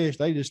reeling in a fish,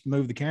 they just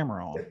moved the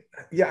camera on.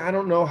 Yeah, I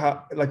don't know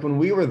how. Like, when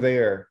we were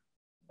there,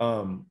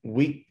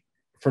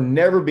 for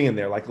never being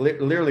there, like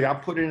literally, I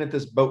put in at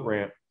this boat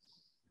ramp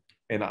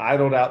and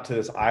idled out to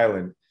this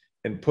island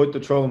and put the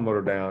trolling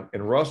motor down.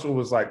 And Russell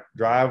was like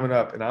driving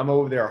up, and I'm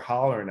over there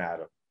hollering at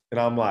him. And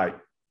I'm like,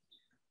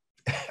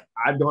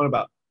 I'd gone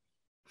about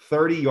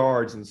 30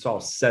 yards and saw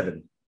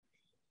 7.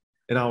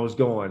 And I was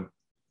going,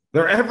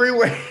 they're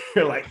everywhere.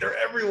 Like, they're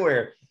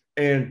everywhere.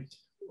 And,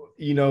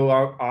 you know,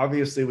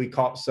 obviously we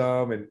caught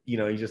some, and, you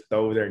know, you just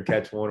throw over there and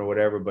catch one or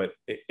whatever, but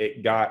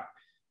it got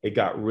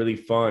really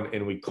fun,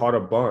 and we caught a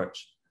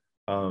bunch.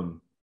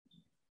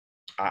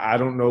 I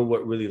don't know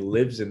what really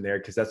lives in there,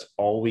 because that's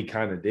all we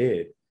kind of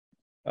did.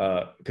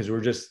 Because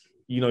we're just,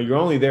 you know, you're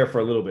only there for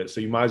a little bit.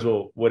 So you might as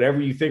well, whatever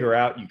you figure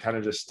out, you kind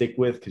of just stick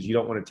with, because you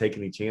don't want to take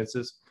any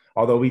chances.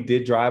 Although we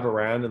did drive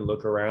around and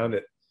look around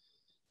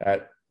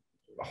at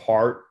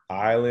Hart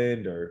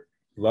Island or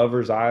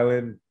Lover's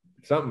Island,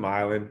 something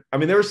island. I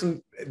mean,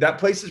 that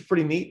place is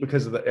pretty neat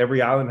because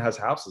every island has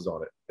houses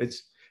on it.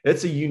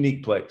 It's a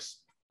unique place.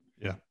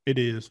 Yeah, it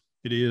is.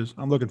 It is.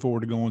 I'm looking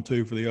forward to going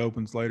too for the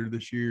Opens later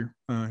this year,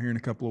 here in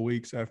a couple of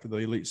weeks after the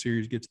Elite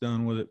Series gets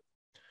done with it.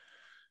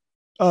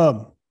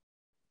 I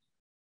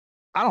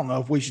don't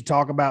know if we should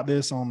talk about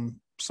this on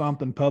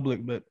something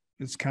public, but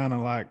it's kind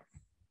of like,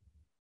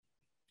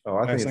 Oh,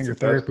 I think singer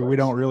therapy. We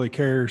don't really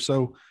care.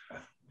 So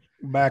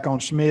back on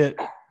Schmidt,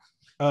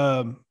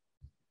 a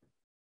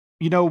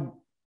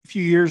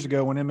few years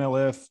ago when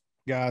MLF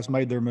guys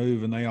made their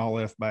move and they all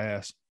left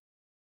Bass,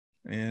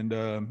 and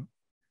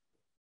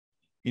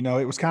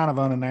it was kind of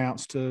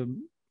unannounced to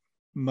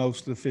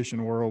most of the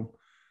fishing world,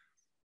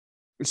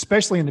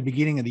 especially in the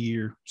beginning of the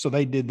year. So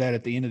they did that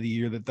at the end of the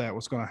year that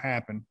was going to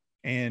happen.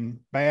 And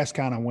Bass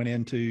kind of went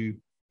into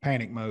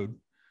panic mode,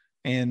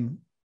 and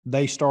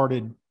they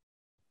started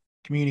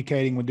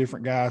communicating with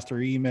different guys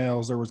through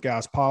emails. There was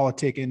guys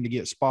politicking to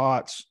get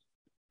spots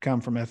come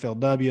from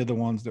FLW, the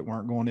ones that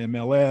weren't going to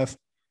MLF,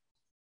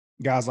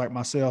 guys like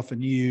myself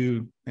and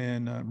you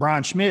and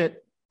Bryan Schmitts.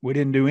 We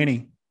didn't do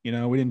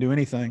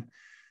anything.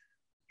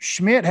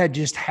 Schmidt had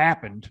just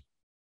happened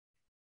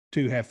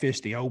to have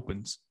fished the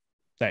opens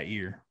that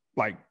year,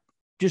 like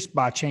just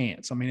by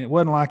chance. I mean, it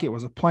wasn't like it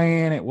was a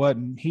plan. It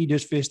wasn't, he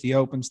just fished the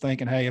opens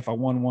thinking, hey, if I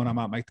won one, I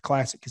might make the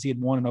classic, because he had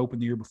won an open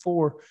the year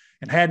before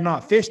and had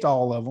not fished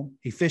all of them.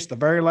 He fished the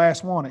very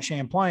last one at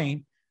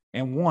Champlain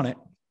and won it.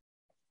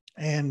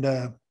 And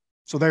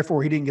so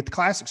therefore he didn't get the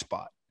classic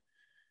spot.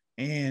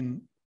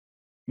 And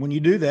when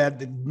you do that,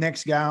 the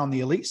next guy on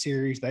the Elite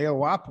Series, the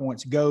AOY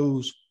points,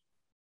 goes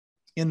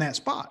in that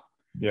spot.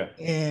 Yeah.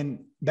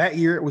 And that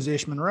year it was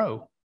Ish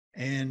Monroe.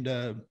 And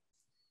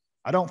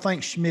I don't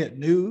think Schmidt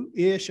knew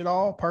Ish at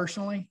all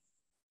personally,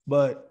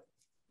 but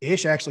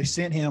Ish actually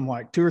sent him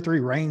like 2 or 3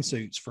 rain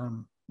suits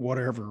from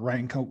whatever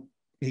raincoat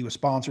he was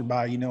sponsored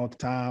by, at the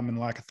time, and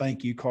like a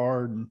thank you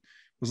card, and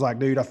was like,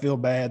 dude, I feel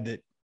bad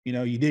that,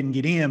 you didn't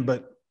get in,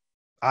 but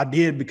I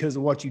did because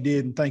of what you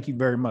did, and thank you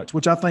very much,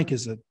 which I think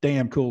is a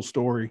damn cool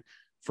story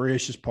for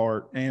Ish's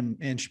part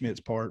and Schmidt's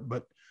part.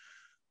 But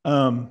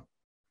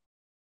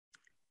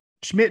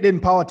Schmidt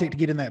didn't politic to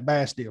get in that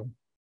Bass deal.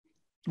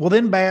 Well,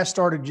 then Bass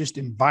started just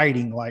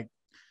inviting, like,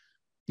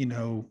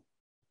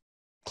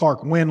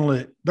 Clark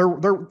Winlet. There,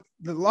 a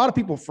lot of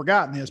people have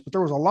forgotten this, but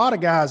there was a lot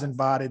of guys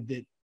invited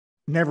that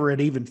never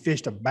had even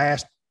fished a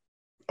Bass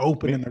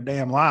Open in their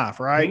damn life,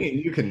 right?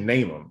 You can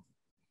name them.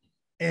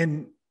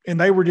 And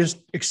they were just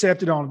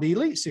accepted on the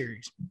Elite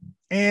Series.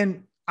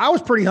 And I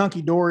was pretty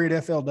hunky-dory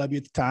at FLW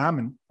at the time,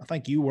 and I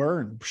think you were,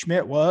 and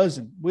Schmidt was,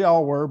 and we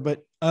all were.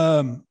 But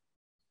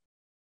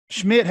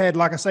Schmidt had,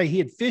 like I say, he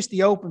had fished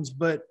the opens,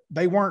 but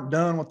they weren't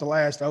done with the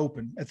last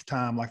open at the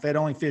time. Like, they'd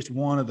only fished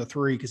one of the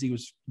 3 because he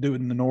was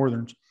doing the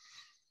Northerns.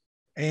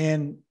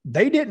 And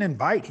they didn't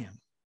invite him.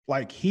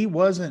 Like, he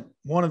wasn't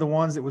one of the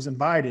ones that was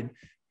invited.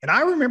 And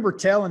I remember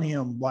telling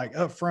him, like,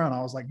 up front,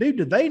 I was like, dude,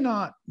 did they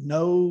not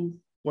know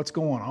what's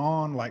going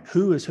on? Like,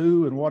 who is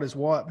who and what is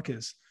what?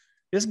 Because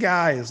this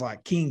guy is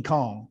like King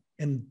Kong,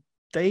 and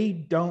they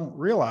don't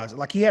realize it.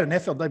 Like, he had an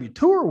FLW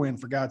Tour win,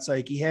 for God's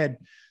sake. He had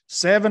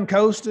 7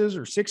 Costas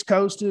or 6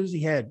 Costas.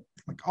 He had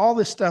like all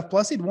this stuff.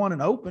 Plus he'd won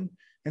an open,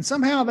 and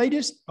somehow they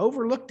just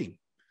overlooked him.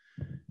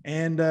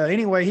 And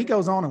anyway, he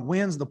goes on and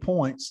wins the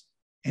points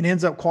and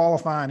ends up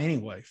qualifying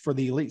anyway for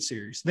the Elite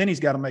Series. Then he's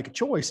got to make a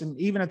choice. And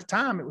even at the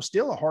time, it was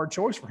still a hard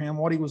choice for him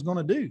what he was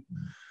going to do.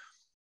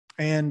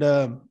 And,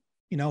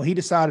 he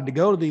decided to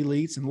go to the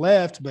Elites and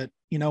left. But,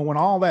 when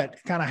all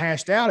that kind of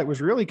hashed out, it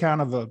was really kind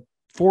of a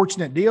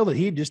fortunate deal that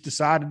he just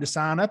decided to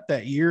sign up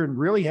that year and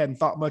really hadn't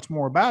thought much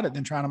more about it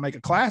than trying to make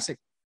a classic.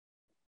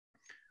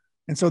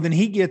 And so then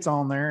he gets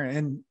on there,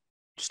 and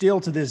still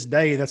to this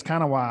day, that's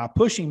kind of why I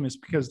push him, is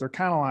because they're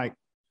kind of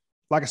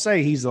like I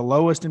say, he's the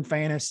lowest in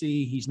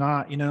fantasy. He's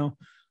not,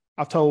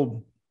 I've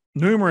told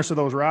numerous of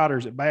those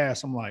riders at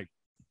Bass, I'm like,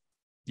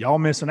 y'all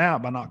missing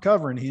out by not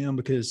covering him,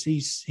 because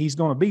he's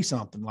going to be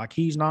something. Like,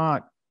 he's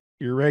not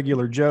your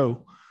regular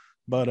Joe.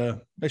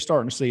 But they're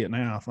starting to see it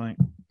now, I think.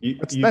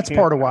 That's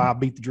part of why I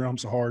beat the drum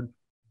so hard.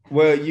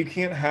 Well, you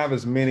can't have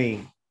as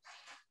many.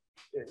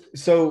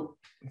 So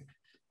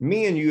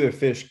me and you have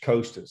fished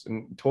Costas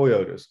and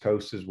Toyotas,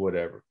 Costas,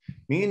 whatever.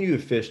 Me and you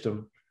have fished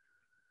them.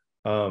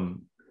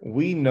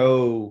 We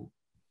know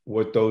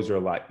what those are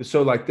like.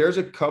 So, like, there's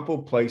a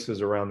couple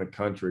places around the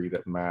country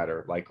that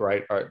matter. Like,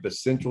 right, the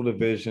Central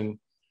Division.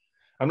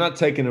 I'm not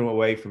taking them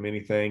away from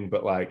anything,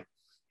 but, like,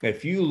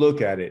 if you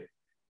look at it,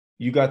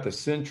 you got the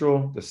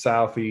Central, the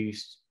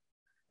Southeast,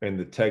 and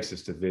the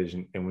Texas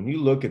Division. And when you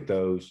look at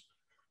those,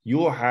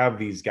 you'll have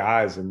these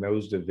guys in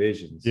those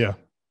divisions. Yeah.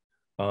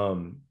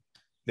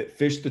 That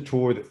fish the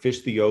Tour, that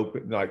fish the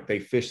Open, like they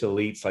fish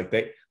Elites,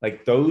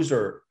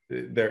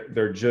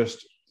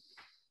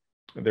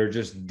 they're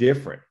just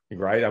different,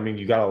 right? I mean,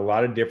 you got a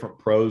lot of different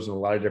pros and a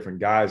lot of different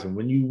guys. And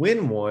when you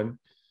win one,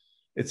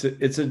 it's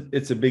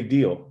a big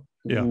deal.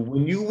 Yeah.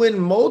 When you win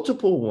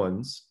multiple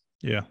ones,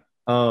 yeah.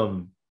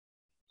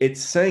 It's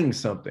saying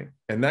something.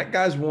 And that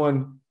guy's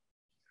won,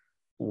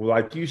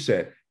 like you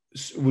said,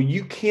 well,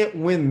 you can't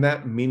win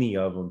that many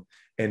of them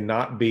and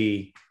not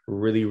be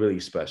really, really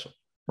special.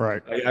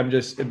 Right.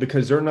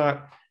 Because they're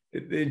not,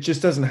 it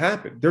just doesn't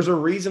happen. There's a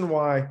reason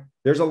why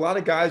there's a lot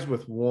of guys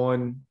with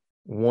one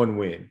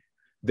win.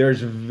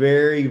 There's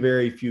very,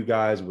 very few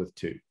guys with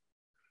 2,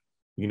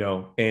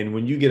 and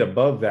when you get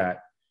above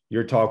that,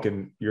 you're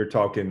talking,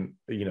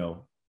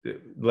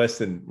 less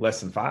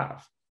than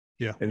 5.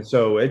 Yeah. And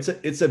so it's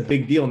a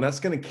big deal, and that's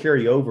going to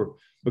carry over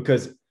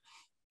because,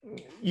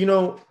 you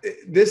know,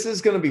 this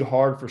is going to be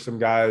hard for some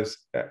guys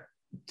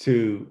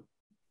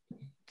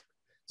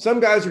some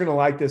guys are going to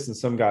like this and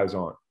some guys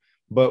aren't.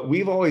 But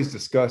we've always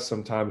discussed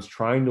sometimes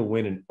trying to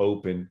win an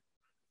open.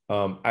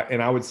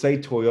 And I would say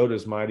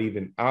Toyotas might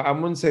even, I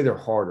wouldn't say they're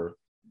harder.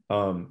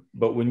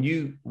 But when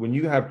you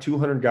have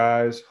 200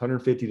 guys,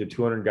 150 to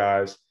 200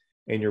 guys,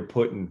 and you're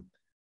putting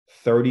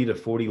 30 to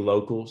 40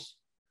 locals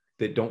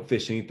that don't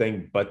fish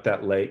anything but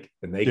that lake,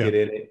 and they get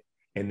in it,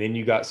 and then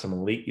you got some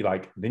elite,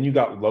 then you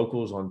got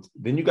locals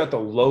then you got the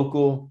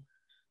local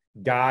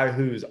guy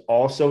who's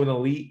also an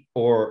elite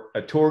or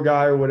a tour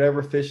guy or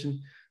whatever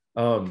fishing.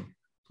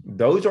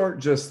 Those aren't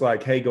just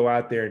like, hey, go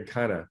out there and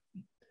kind of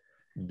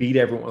beat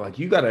everyone. Like,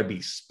 you got to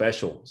be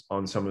special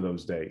on some of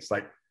those days,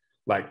 like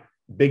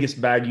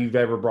biggest bag you've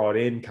ever brought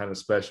in kind of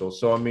special.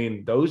 So I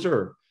mean, those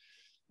are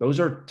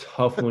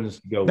tough ones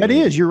to go. That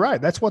is, you're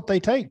right. That's what they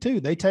take too.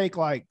 They take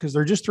because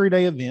they're just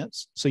 3-day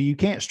events. So you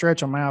can't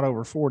stretch them out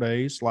over 4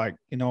 days. Like,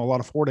 you know, a lot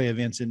of 4-day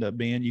events end up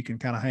being, you can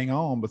kind of hang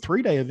on, but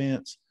 3-day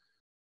events,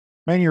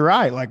 man, you're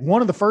right. Like,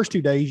 one of the first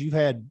 2 days you've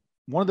had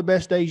one of the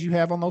best days you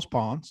have on those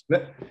ponds.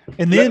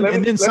 And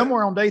then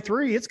somewhere on day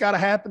 3, it's got to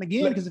happen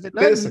again, because if it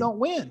doesn't, you don't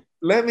win.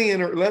 Let me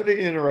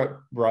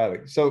interrupt Riley.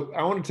 So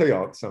I want to tell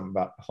y'all something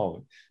about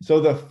Hallman. So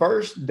the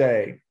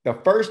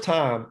first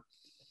time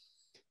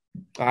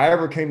I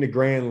ever came to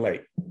Grand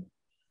Lake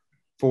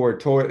for a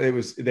tour, they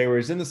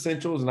was in the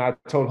Centrals, and I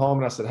told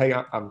Hallman, I said, hey,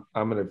 I'm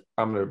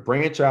gonna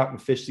branch out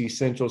and fish these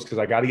Centrals because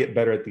I got to get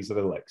better at these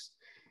other lakes.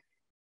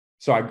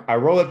 So I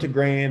roll up to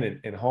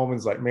Grand, and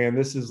Hallman's like, man,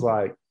 this is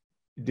like,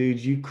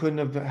 dude, you couldn't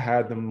have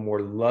had the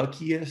more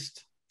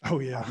luckiest. Oh,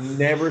 yeah. I've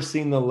never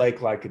seen the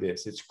lake like it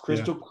is. It's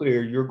crystal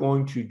clear. You're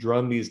going to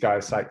drum these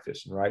guys sight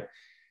fishing, right?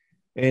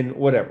 And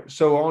whatever.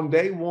 So on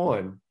day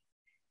 1,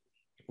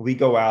 we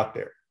go out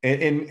there.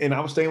 And I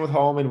was staying with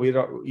Hallman. It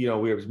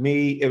was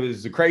me. It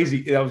was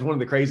that was one of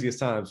the craziest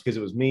times, because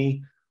it was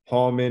me,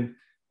 Hallman,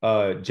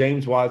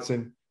 James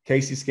Watson,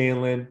 Casey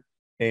Scanlon,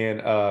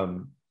 and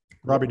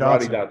Robbie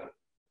Dodson.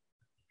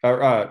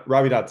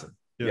 Robbie Dodson.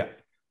 Yeah.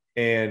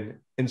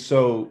 And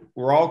so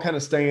we're all kind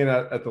of staying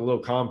at the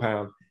little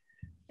compound.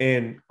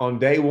 And on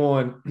day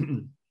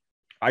 1,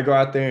 I go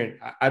out there, and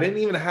I didn't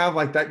even have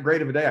like that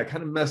great of a day. I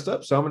kind of messed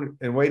up some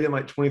and weighed in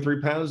like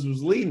 23 pounds,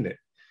 was leading it.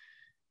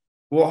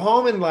 Well,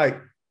 Hallman,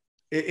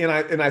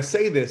 and I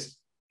say this,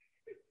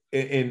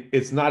 and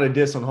it's not a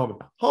diss on Hallman.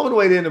 Hallman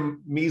weighed in a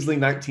measly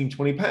 19,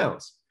 20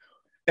 pounds.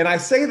 And I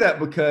say that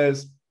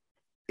because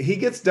he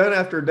gets done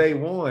after day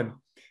 1.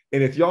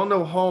 And if y'all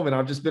know Hallman,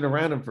 I've just been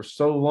around him for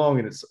so long,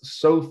 and it's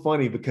so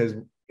funny because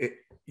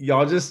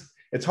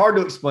it's hard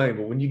to explain.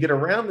 But when you get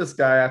around this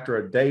guy after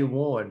a day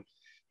 1,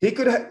 he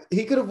could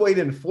have weighed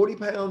in 40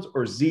 pounds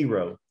or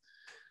 0.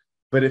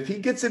 But if he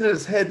gets in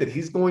his head that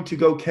he's going to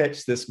go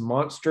catch this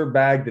monster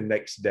bag the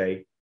next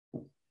day,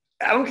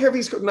 I don't care if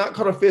he's not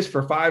caught a fish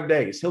for 5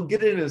 days. He'll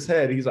get it in his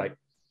head. He's like,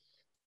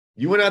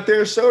 you went out there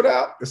and showed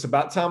out. It's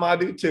about time I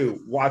do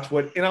too. Watch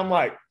what. And I'm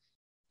like,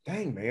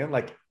 dang, man,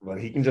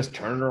 he can just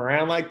turn it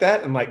around like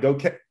that and go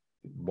catch.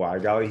 Why,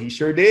 golly, he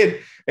sure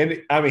did.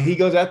 And I mean, he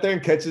goes out there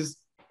and catches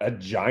a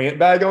giant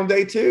bag on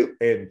day 2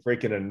 and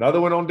freaking another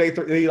one on day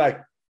 3.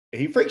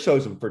 He freak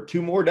shows him for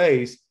 2 more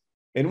days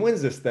and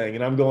wins this thing.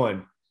 And I'm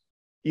going,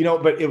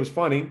 but it was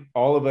funny.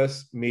 All of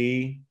us,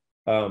 me,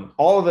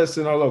 all of us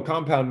in our little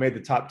compound made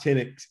the top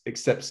 10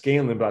 except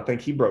Scanlon, but I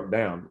think he broke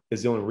down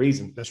is the only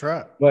reason. That's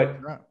right. But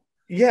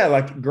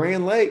yeah,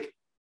 Grand Lake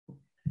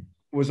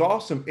was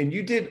awesome. And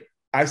you did,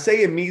 I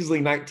say a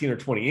measly 19 or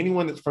 20.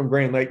 Anyone that's from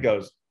Grand Lake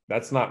goes,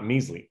 that's not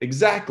measly.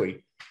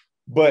 Exactly.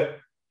 But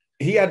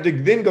he had to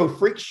then go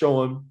freak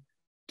show him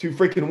to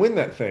freaking win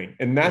that thing.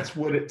 And that's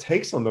what it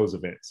takes on those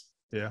events.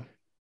 Yeah.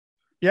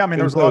 Yeah. I mean,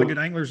 there was a lot of good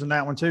anglers in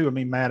that one too. I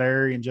mean, Matt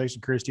Airy and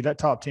Jason Christie, that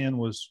top 10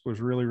 was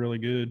really, really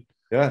good.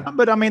 Yeah.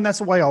 But I mean, that's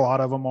the way a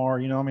lot of them are,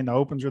 I mean, the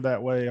opens are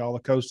that way. All the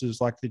coasters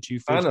that you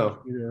fish, I know,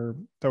 or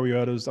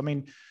Toyotas. I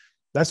mean,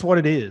 that's what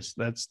it is.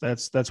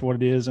 That's what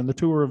it is. And the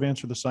tour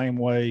events are the same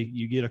way.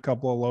 You get a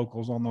couple of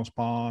locals on those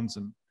ponds,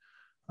 and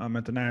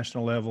at the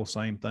national level,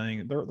 same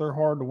thing. They're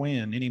hard to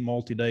win. Any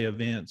multi-day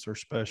events are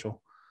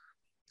special.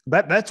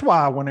 That's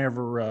why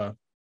whenever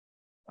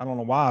I don't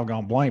know why I've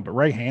gone blank, but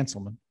Ray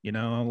Hanselman,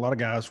 a lot of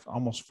guys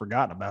almost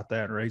forgotten about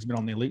that. Ray's been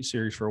on the Elite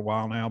Series for a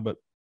while now, but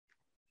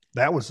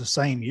that was the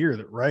same year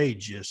that Ray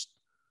just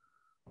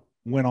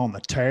went on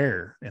the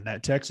tear in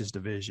that Texas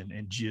division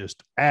and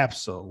just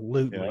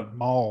absolutely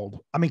mauled.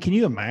 I mean, can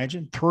you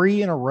imagine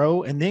 3 in a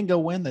row and then go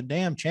win the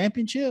damn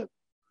championship?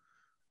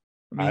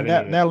 I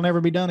mean, that'll never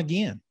be done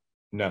again.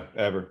 No,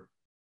 ever.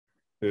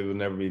 It will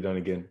never be done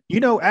again.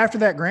 After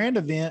that grand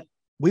event,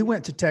 we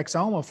went to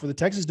Texoma for the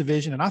Texas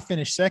division, and I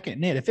finished second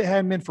in it. If it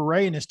hadn't been for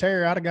Ray and his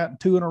tear, I'd have gotten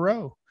 2 in a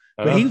row.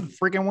 But he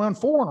freaking won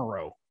 4 in a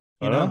row,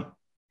 you know?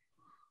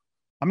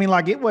 I mean,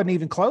 it wasn't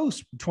even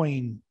close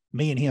between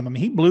me and him. I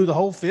mean, he blew the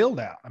whole field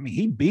out. I mean,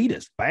 he beat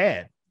us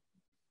bad.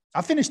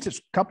 I finished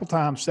a couple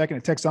times second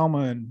at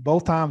Texoma, and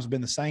both times have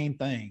been the same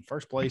thing.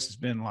 First place has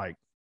been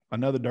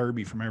another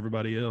derby from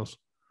everybody else.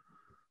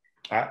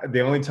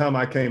 The only time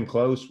I came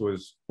close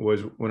was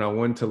when I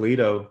won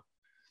Toledo,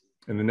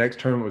 and the next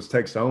tournament was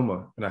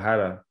Texoma, and I had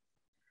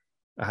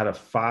a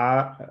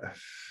 4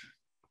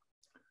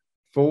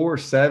 or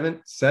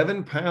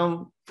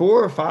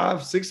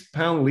 5, 6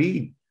 pound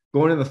lead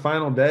going in the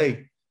final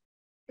day,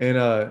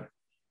 and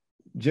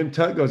Jim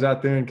Tuck goes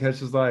out there and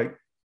catches like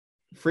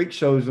freak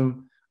shows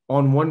him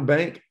on one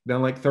bank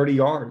down like 30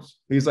 yards.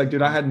 He's like,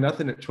 dude, I had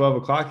nothing at 12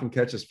 o'clock and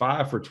catches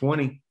 5 for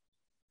 20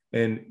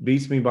 and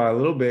beats me by a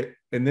little bit.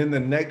 And then the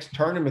next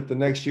tournament the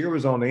next year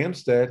was on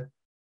Amstead.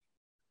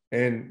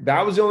 And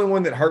that was the only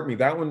one that hurt me.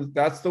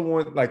 That's the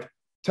one, like,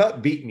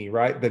 Tuck beat me,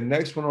 right? The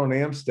next one on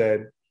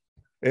Amstead,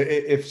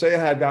 if say I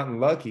had gotten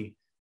lucky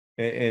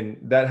and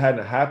that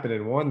hadn't happened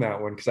and won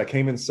that one because I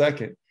came in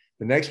second,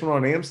 the next one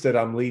on Amstead,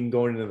 I'm leading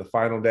going into the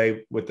final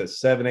day with a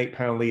 7-8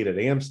 pound lead at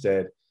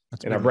Amstead.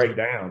 And I break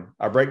down.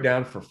 I break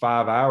down for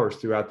 5 hours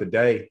throughout the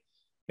day.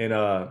 And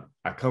I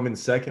come in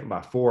second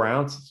by 4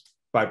 ounces,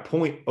 by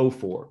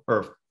 0.04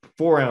 or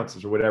 4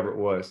 ounces or whatever it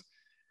was.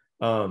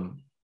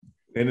 And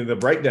in the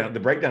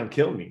breakdown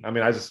killed me. I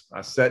mean,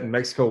 I sat in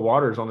Mexico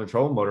waters on the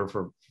trolling motor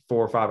for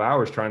 4 or 5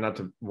 hours trying not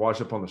to wash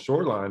up on the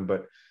shoreline.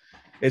 But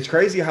it's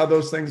crazy how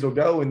those things will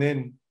go.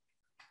 And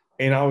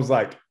I was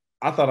like,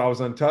 I thought I was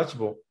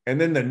untouchable.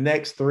 And then the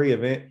next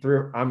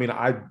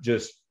I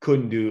just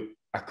couldn't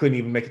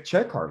even make a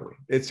check hardly.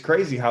 It's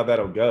crazy how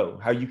that'll go,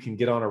 how you can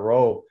get on a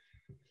roll.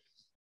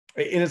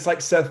 And it's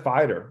like Seth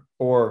Feider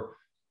or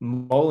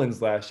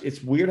Mullins last.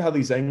 It's weird how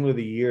these Angler of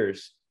the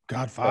Years.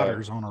 God,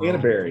 Feider's on a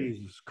roll.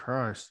 Jesus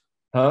Christ.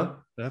 Huh?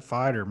 That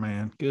Feider,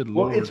 man. Good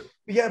Lord.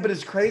 But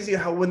it's crazy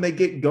how when they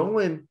get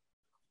going,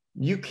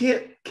 you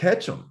can't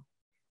catch them.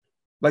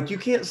 Like, you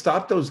can't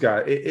stop those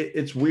guys.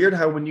 It's weird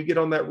how when you get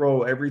on that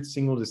roll, every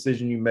single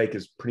decision you make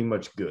is pretty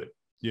much good.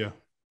 Yeah.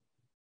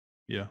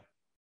 Yeah.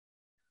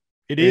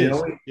 It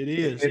is.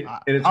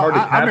 It's hard to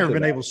catch. I've never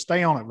been able to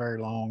stay on it very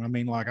long. I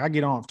mean, like, I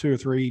get on 2 or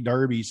 3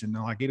 derbies and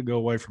like it'll go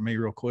away from me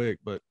real quick.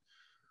 But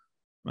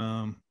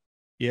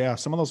yeah,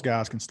 some of those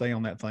guys can stay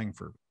on that thing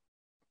for.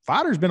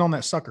 Fighter's been on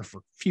that sucker for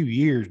a few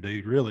years,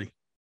 dude. Really,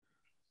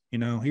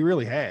 he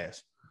really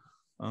has.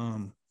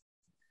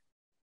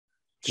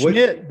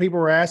 Schmidt, people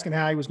were asking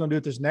how he was going to do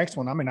it this next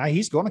one. I mean,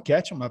 he's going to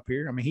catch them up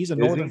here. I mean, he's a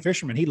northern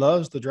fisherman. He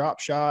loves the drop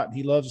shot.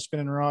 He loves the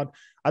spinning rod.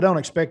 I don't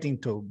expect him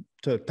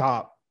to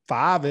top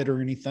 5 it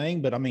or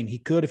anything, but I mean, he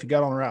could if he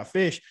got on the right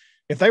fish.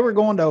 If they were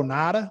going to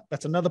Oneida,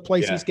 that's another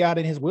place he's got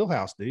in his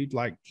wheelhouse, dude.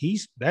 Like,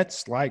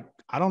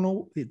 I don't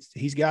know.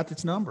 He's got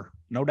this number,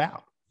 no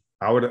doubt.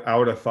 I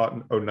would have thought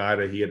in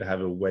Oneida he had to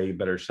have a way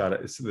better shot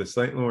at the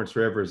St. Lawrence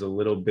River is a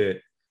little bit.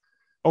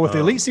 Oh, if the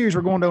Elite Series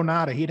were going to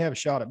Oneida, he'd have a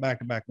shot at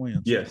back-to-back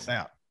wins. Yes.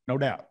 No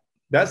doubt.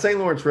 That St.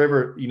 Lawrence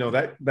River,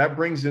 that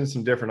brings in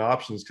some different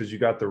options because you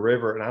got the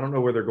river, and I don't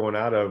know where they're going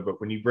out of, but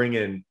when you bring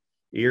in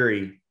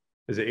Erie,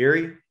 is it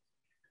Erie?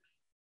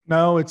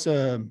 No, it's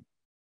not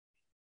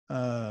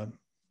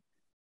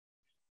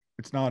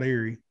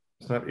Erie.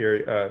 It's not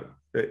Erie.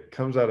 It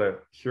comes out of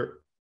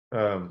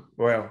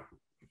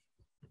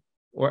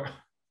what?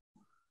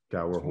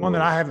 God, we're one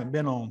that I haven't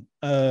been on.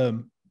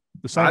 The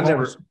St.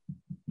 Lawrence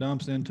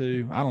dumps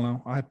into. I don't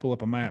know. I have to pull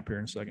up a map here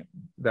in a second.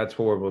 That's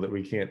horrible that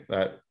we can't.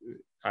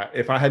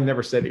 If I had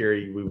never said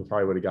Erie, we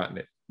probably would have gotten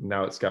it.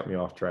 Now it's got me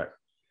off track.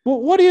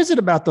 Well, what is it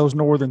about those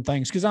northern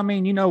things? Because I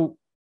mean,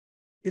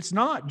 it's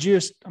not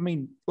just. I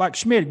mean, like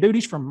Schmidt, dude,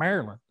 he's from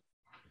Maryland,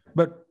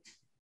 but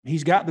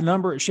he's got the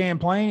number at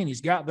Champlain.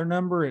 He's got their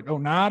number at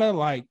Oneida.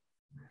 Like,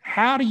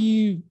 how do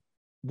you?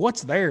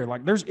 What's there?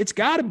 Like, it's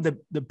got to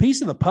the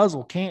piece of the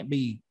puzzle can't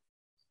be.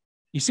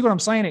 You see what I'm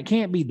saying? It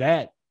can't be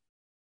that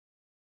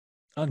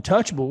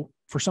untouchable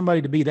for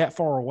somebody to be that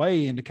far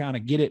away and to kind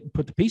of get it and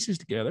put the pieces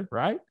together,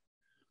 right?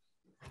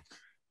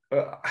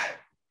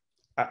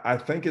 I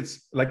think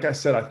it's like I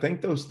said. I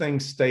think those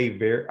things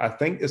stay I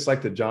think it's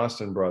like the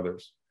Johnston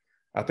brothers.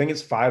 I think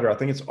it's Fighter. I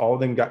think it's all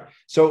them guys.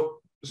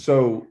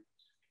 So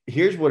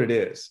here's what it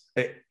is.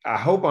 I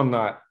hope I'm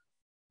not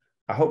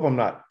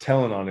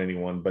telling on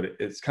anyone, but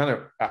it's kind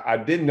of, I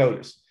did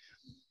notice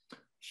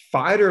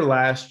Fighter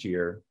last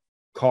year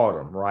caught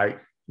him, right?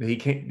 He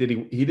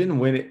didn't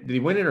win it. Did he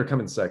win it or come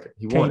in second?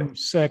 He won it.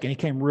 Second. He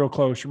came real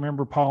close.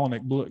 Remember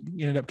Polnick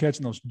ended up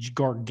catching those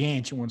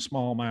gargantuan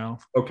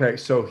smallmouth. Okay.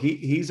 So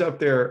he's up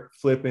there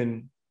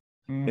flipping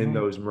in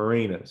those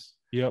marinas.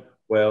 Yep.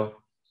 Well,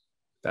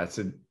 that's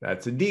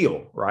a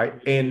deal, right?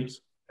 And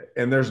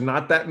there's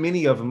not that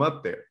many of them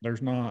up there.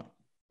 There's not.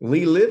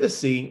 Lee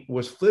Livesey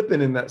was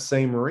flipping in that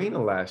same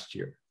marina last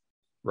year,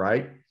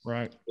 right?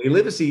 Right. Lee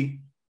Livesey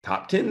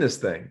top 10 this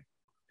thing.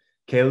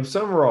 Caleb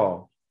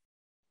Summerall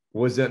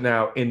was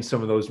now in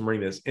some of those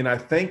marinas. And I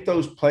think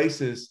those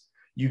places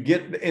you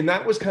get, and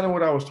that was kind of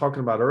what I was talking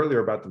about earlier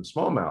about them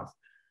smallmouth.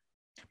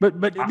 But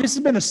this has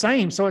been the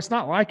same, so it's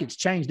not like it's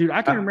changed, dude.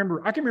 I can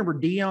remember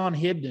Dion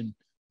Hibden,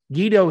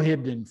 Guido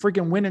Hibden,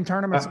 freaking winning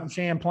tournaments on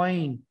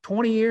Champlain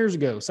 20 years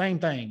ago. Same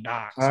thing.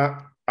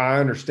 I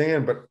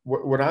understand, but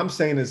what I'm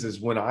saying is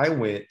when I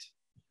went,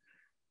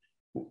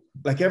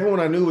 like everyone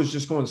I knew was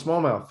just going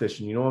smallmouth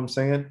fishing. You know what I'm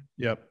saying?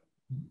 Yep.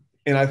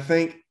 And I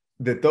think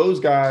that those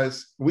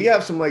guys, we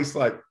have some lakes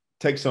like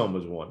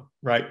Texoma's one,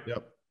 right?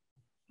 Yep.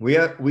 Me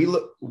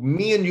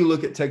and you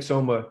look at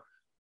Texoma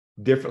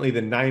differently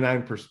than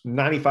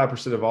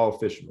 95% of all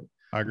fishermen.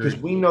 I agree. Because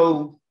we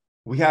know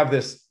we have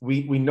this,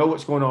 we know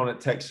what's going on at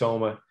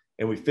Texoma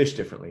and we fish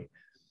differently.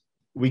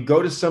 We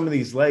go to some of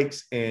these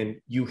lakes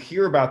and you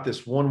hear about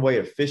this one way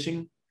of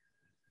fishing.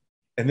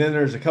 And then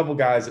there's a couple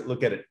guys that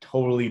look at it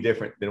totally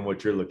different than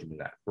what you're looking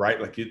at, right?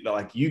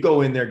 Like you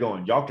go in there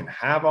going, y'all can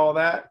have all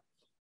that.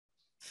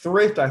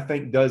 Thrift, I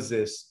think, does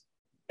this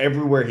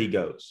everywhere he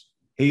goes.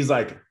 He's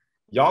like,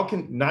 y'all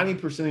can,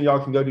 90% of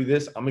y'all can go do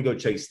this. I'm going to go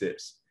chase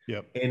this.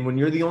 Yep. And when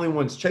you're the only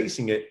ones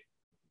chasing it,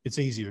 it's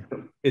easier.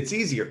 It's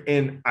easier.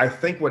 And I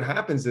think what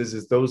happens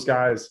is those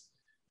guys,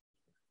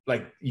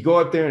 like you go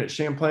up there and at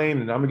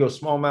Champlain and I'm gonna go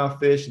smallmouth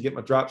fish and get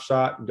my drop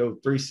shot and go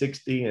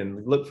 360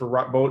 and look for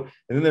rock boat.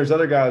 And then there's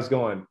other guys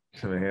going,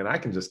 man, I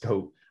can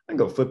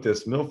go flip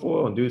this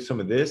milfoil and do some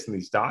of this and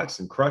these docks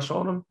and crush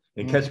on them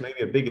and catch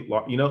maybe a big,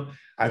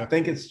 I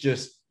think it's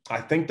just,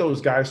 I think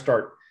those guys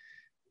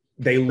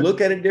they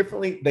look at it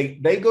differently.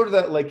 They go to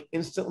that like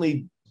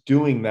instantly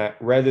doing that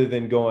rather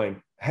than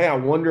going, hey, I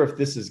wonder if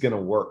this is going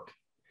to work.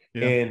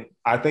 Yeah. And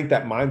I think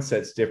that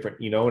mindset's different,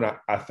 and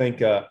I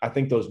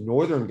think those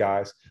northern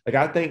guys, like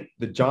I think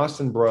the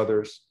Johnson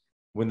brothers,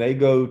 when they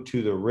go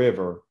to the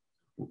river,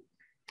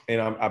 and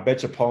I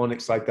bet you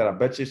Polinick's like that. I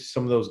bet you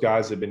some of those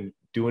guys have been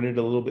doing it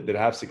a little bit that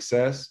have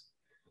success.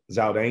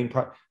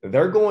 Zaldane,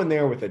 they're going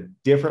there with a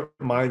different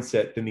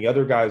mindset than the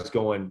other guys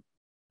going,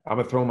 I'm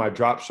going to throw my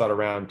drop shot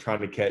around trying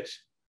to catch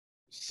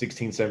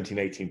 16, 17,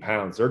 18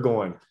 pounds. They're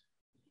going,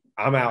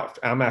 I'm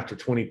after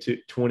 20 to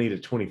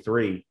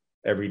 23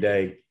 every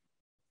day.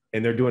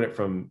 And they're doing it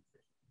from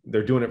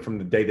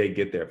the day they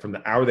get there, from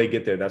the hour they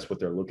get there. That's what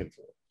they're looking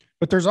for.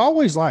 But there's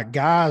always like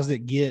guys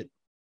that get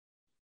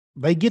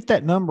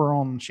that number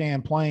on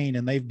Champlain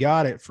and they've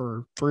got it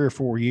for 3 or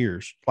 4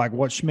 years, like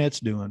what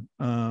Schmitts doing.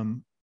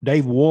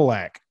 Dave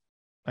Woolack,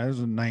 that was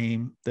a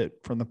name that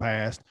from the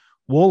past.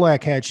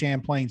 Woolack had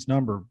Champlain's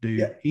number, dude.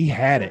 Yeah. He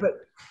had it.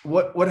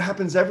 But what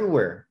happens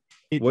everywhere?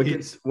 What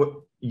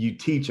you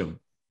teach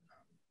them?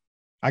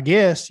 I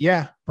guess,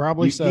 yeah,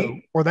 probably so.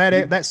 Or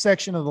that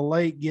section of the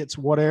lake gets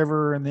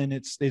whatever, and then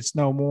it's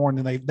no more. And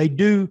then they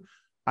do.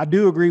 I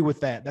do agree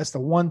with that. That's the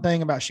one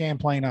thing about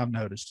Champlain I've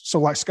noticed.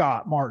 So like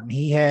Scott Martin,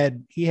 he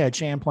had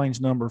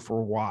Champlain's number for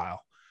a while,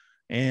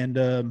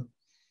 and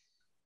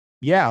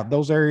yeah,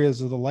 those areas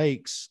of the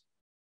lakes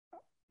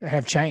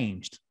have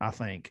changed. I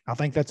think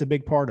that's a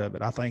big part of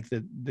it. I think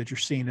that you're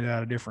seeing it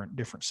out of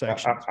different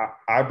sections.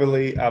 I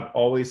believe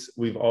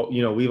we've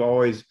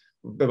always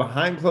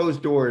behind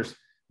closed doors.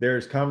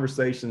 There's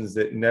conversations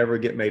that never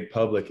get made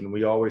public, and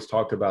we always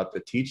talk about the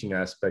teaching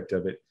aspect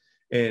of it.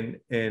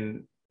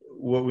 And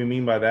what we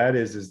mean by that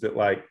is that,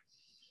 like,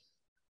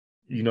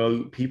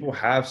 people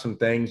have some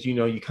things,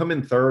 you come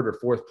in 3rd or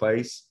 4th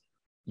place,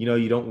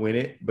 you don't win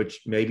it, but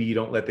maybe you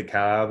don't let the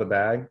cat out of the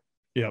bag.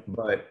 Yeah.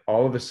 But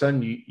all of a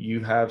sudden you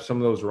have some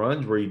of those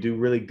runs where you do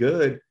really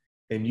good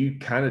and you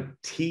kind of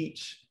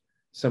teach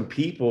some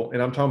people,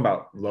 and I'm talking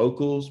about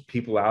locals,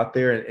 people out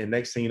there. And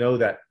next thing you know,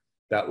 that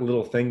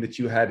little thing that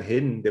you had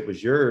hidden that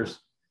was yours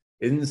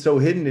isn't so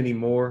hidden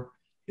anymore.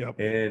 Yep.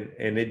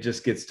 And it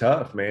just gets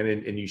tough, man.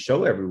 And you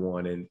show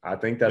everyone. And I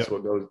think that's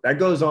what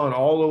goes on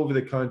all over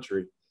the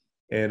country.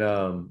 And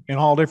in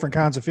all different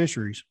kinds of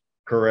fisheries.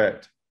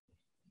 Correct.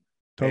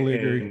 Totally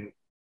agree.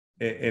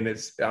 And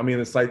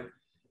it's like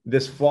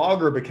this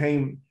flogger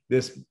became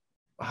this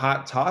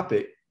hot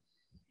topic.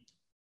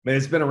 Man,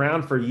 it's been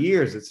around for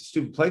years. It's a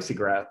stupid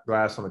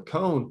plexiglass on a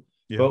cone.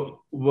 Yeah. But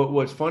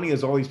what's funny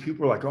is all these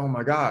people are like, oh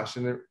my gosh.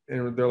 And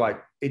they're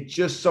like, it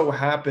just so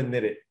happened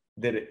that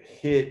it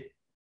hit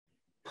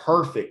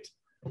perfect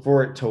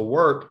for it to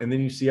work. And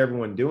then you see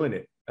everyone doing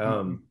it.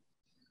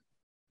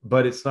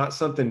 But it's not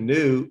something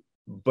new,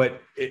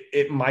 but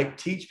it might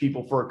teach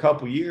people for a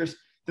couple years.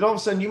 Then all of a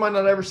sudden you might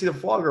not ever see the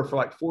flogger for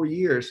like 4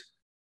 years.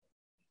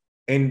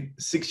 And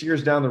 6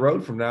 years down the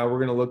road from now, we're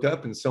going to look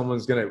up and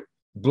someone's going to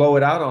blow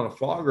it out on a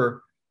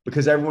flogger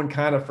because everyone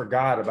kind of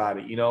forgot about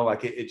it,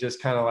 like it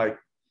just kind of like,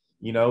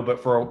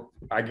 but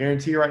I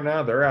guarantee you right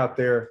now, they're out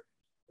there.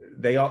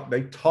 They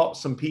taught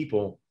some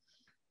people,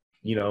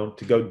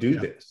 to go do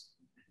this.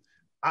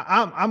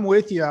 I'm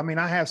with you. I mean,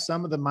 I have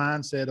some of the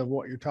mindset of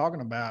what you're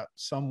talking about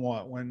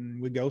somewhat when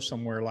we go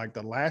somewhere. Like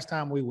the last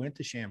time we went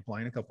to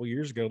Champlain a couple of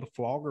years ago, the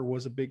flogger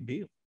was a big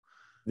deal.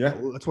 Yeah.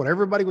 That's what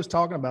everybody was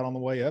talking about on the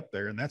way up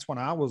there. And that's when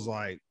I was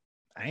like,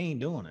 I ain't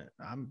doing it.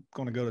 I'm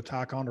going to go to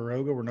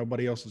Ticonderoga where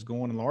nobody else is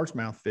going and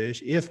largemouth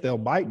fish if they'll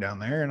bite down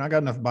there. And I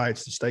got enough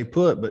bites to stay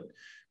put, but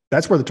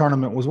that's where the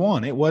tournament was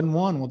won. It wasn't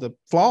won with a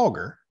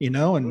flogger,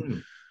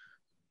 and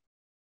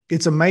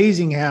it's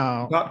amazing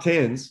how top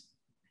 10s.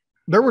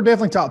 There were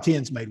definitely top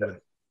 10s made with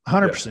it.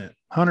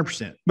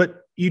 100%.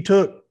 But you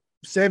took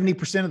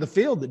 70% of the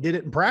field that did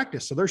it in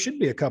practice. So there should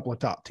be a couple of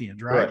top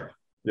 10s, right?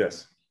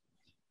 Yes.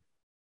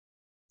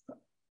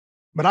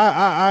 But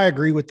I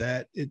agree with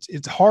that.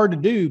 It's hard to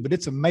do, but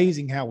it's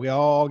amazing how we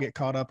all get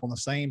caught up on the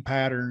same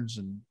patterns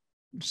and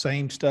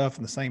same stuff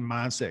and the same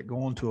mindset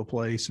going to a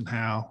place, and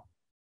how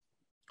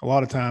a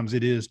lot of times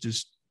it is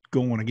just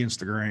going against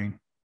the grain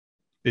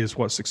is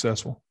what's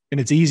successful. And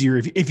it's easier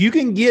if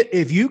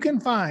you can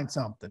find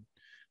something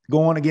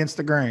going against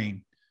the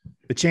grain,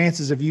 the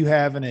chances of you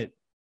having it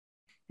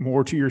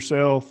more to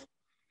yourself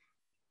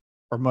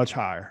are much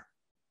higher.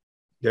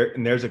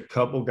 There's a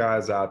couple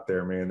guys out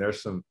there, man.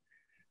 There's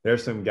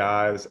some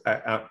guys.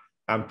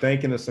 I'm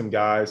thinking of some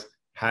guys.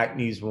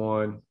 Hackney's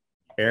one.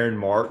 Aaron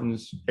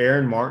Martins.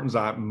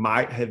 I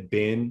might have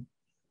been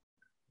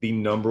the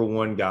number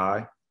one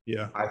guy.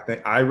 Yeah.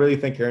 I really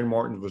think Aaron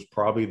Martins was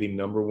probably the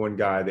number one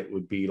guy that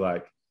would be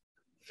like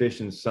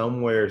fishing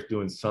somewhere,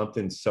 doing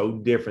something so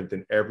different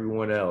than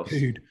everyone else.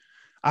 Dude,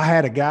 I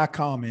had a guy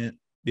comment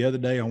the other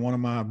day on one of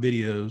my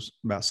videos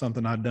about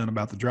something I'd done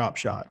about the drop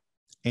shot.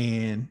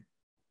 And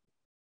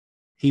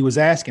he was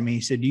asking me,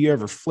 he said, do you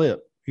ever flip?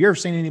 Have you ever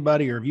seen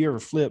anybody, or have you ever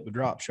flipped a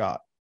drop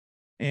shot?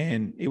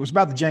 And it was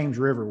about the James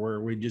River where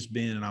we'd just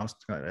been. And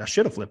I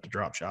should have flipped a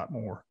drop shot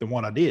more than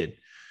what I did.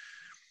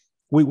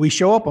 We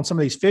show up on some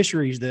of these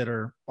fisheries that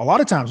are a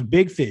lot of times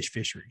big fish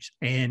fisheries.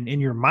 And in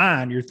your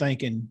mind, you're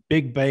thinking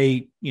big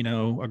bait,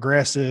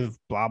 aggressive,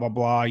 blah, blah,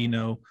 blah,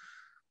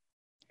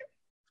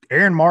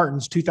 Aaron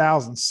Martin's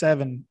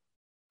 2007,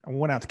 I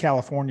went out to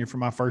California for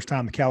my first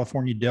time, the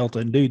California Delta.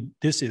 And dude,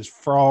 this is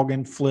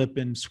frogging,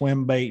 flipping,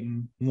 swim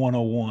baiting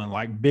 101,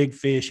 like big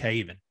fish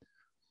haven.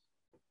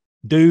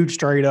 Dude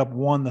straight up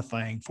won the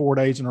thing 4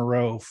 days in a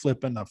row,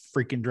 flipping a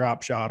freaking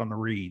drop shot on the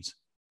reeds.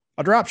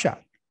 A drop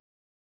shot.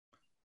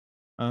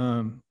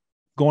 Going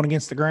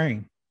against the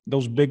grain.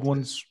 Those big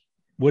ones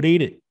would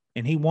eat it,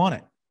 and he won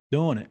it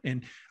doing it.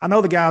 And I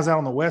know the guys out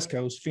on the West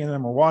Coast, a few of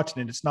them are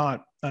watching it. It's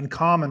not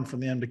uncommon for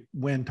them to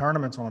win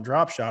tournaments on a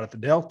drop shot at the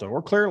Delta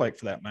or Clear Lake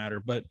for that matter.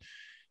 But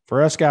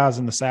for us guys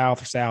in the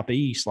South or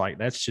Southeast, like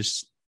that's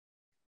just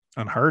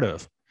unheard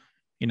of,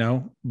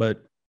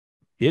 but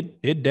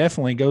it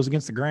definitely goes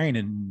against the grain,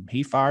 and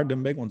he fired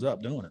them big ones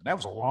up doing it. That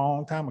was a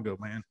long time ago,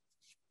 man.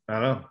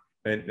 I know.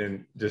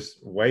 And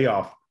just way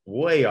off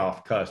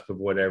cusp of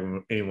what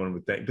anyone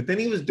would think. But then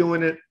he was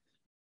doing it.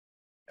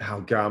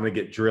 Oh, God, I'm going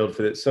to get drilled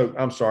for this. So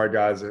I'm sorry,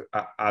 guys.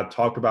 I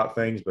talk about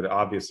things, but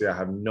obviously I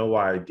have no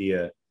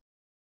idea.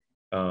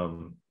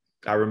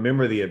 I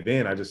remember the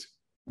event.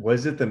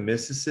 Was it the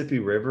Mississippi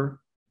River?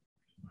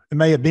 It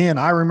may have been.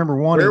 I remember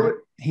one.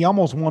 He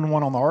almost won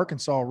one on the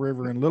Arkansas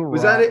River in Little Rock.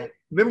 Was that it?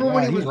 Remember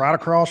when he was right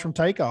across from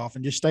takeoff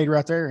and just stayed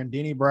right there, and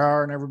Denny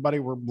Brower and everybody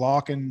were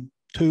blocking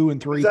 2 and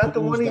 3. Was that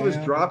the one he was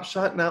drop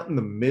shotting out in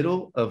the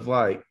middle of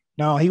like?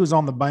 No, he was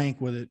on the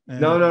bank with it.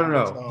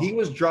 No. He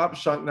was drop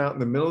shotting out in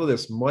the middle of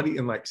this muddy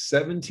and like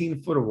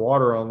 17 foot of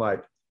water on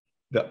like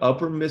the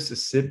upper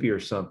Mississippi or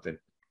something.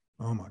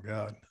 Oh my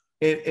God.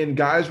 And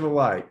guys were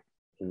like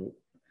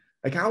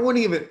I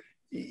wouldn't even,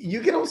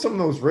 you get on some of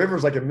those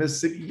rivers like in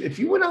Mississippi, if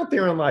you went out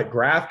there and like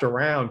graphed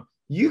around,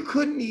 you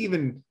couldn't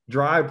even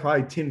drive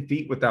probably 10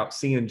 feet without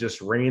seeing just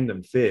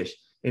random fish.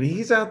 And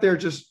he's out there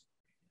just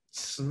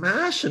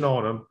smashing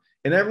on them.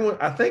 And everyone,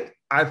 I think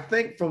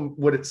from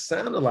what it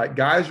sounded like,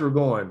 guys were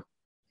going,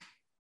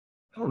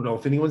 I don't know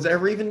if anyone's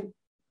ever even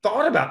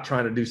thought about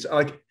trying to do so.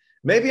 Like,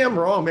 maybe I'm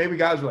wrong. Maybe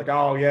guys were like,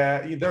 oh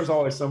yeah, there's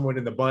always someone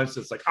in the bunch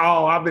that's like,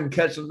 oh, I've been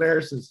catching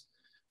there since,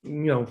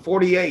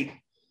 48,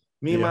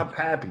 me and my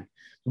pappy.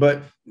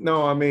 But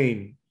no, I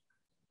mean,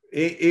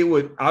 it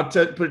would, put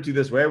it to you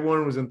this way.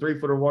 Everyone was in 3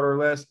 foot of water or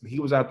less. He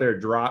was out there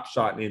drop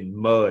shotting in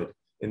mud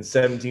in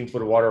 17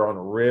 foot of water on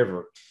a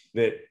river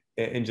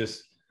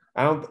just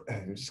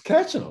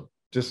catching them.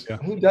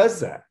 Who does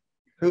that?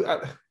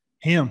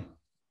 Him.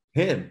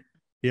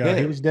 Yeah, Him.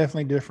 He was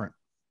definitely different.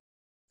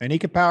 And he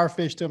could power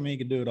fish too. I mean, he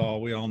could do it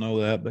all. We all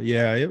know that. But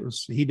yeah,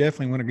 he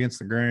definitely went against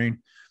the grain.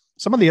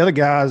 Some of the other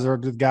guys are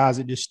the guys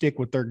that just stick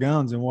with their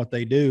guns and what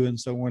they do. And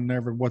so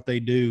whenever what they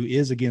do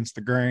is against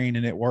the grain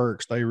and it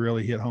works, they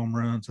really hit home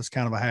runs. It's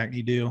kind of a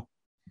Hackney deal.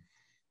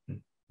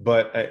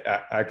 But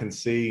I can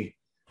see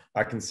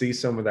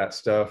some of that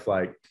stuff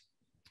like,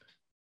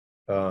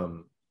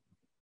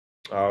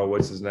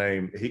 what's his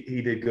name?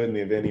 He did good in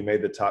the event. He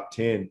made the top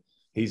 10.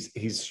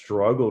 He's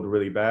struggled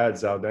really bad.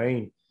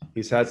 Zaldane,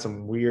 he's had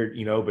some weird,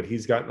 but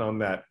he's gotten on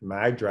that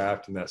mag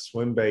draft and that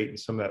swim bait and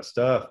some of that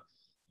stuff.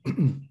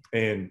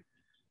 And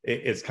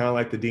it's kind of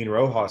like the Dean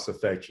Rojas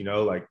effect,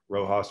 like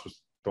Rojas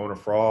was throwing a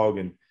frog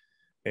and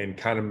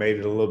kind of made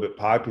it a little bit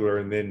popular.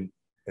 And then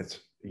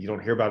you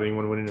don't hear about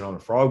anyone winning on a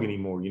frog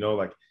anymore,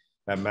 like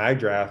that mag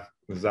draft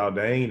with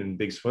Zaldane and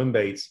big swim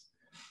baits.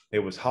 It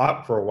was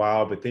hot for a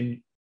while, but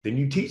then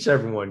you teach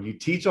everyone. You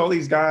teach all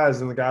these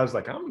guys, and the guy's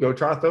like, I'm going to go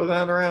try to throw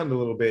that around a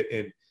little bit.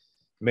 And,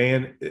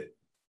 man,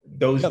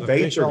 those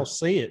baits all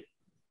see it.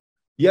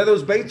 Yeah,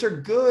 those baits are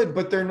good,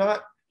 but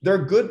they're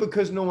good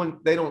because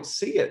they don't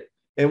see it.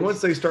 And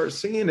once they start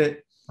seeing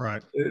it,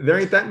 right, there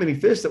ain't that many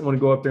fish that want to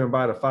go up there and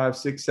bite a 5,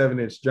 6,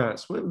 7-inch giant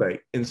swim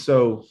bait. And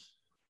so,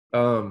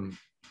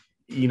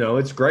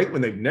 it's great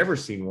when they've never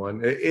seen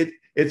one.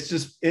 it's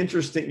just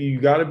interesting. You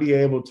got to be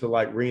able to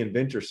like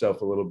reinvent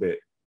yourself a little bit,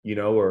 you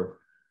know,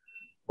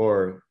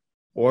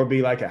 or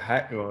be like a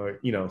hack, or,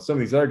 you know, some of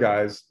these other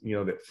guys, you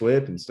know, that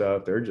flip and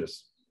stuff, they're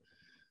just,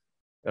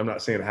 I'm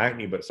not saying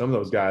hackney, but some of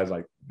those guys,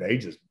 like, they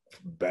just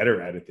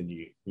better at it than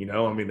you, you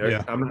know, I mean,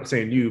 I'm not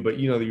saying you, but,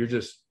 you know, you're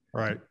just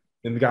right.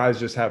 And the guys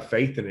just have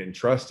faith in it and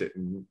trust it.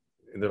 And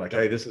they're like,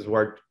 hey, this has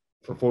worked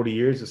for 40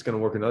 years. It's going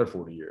to work another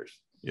 40 years.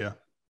 Yeah.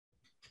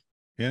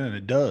 Yeah. And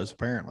it does,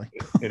 apparently.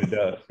 And it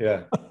does.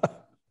 Yeah.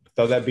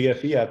 Throw that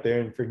BFE out there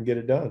and freaking get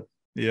it done.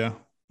 Yeah.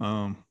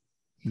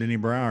 Denny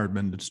Brower had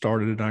been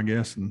started it, I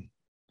guess, and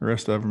the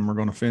rest of them are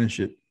going to finish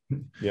it.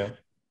 Yeah.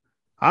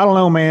 I don't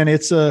know, man.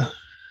 It's still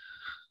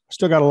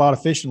got a lot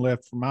of fishing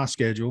left for my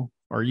schedule.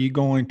 Are you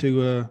going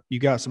to you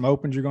got some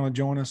opens you're going to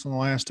join us on the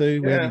last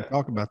two? We haven't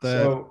talked about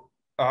that. So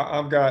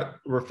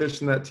we're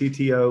fishing that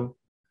TTO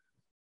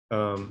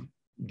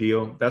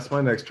deal. That's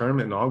my next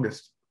tournament in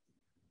August.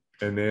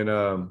 And then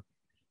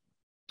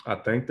I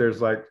think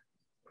there's like,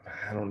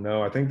 I don't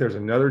know. I think there's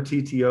another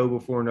TTO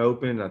before an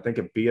open. I think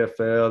a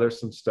BFL. There's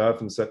some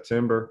stuff in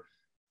September.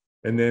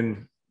 And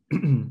then,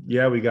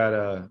 yeah, we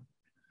got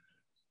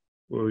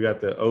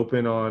the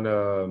open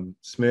on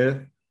Smith.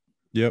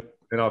 Yep.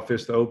 And I'll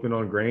fish the open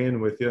on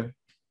Grand with you.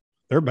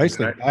 They're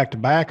basically back to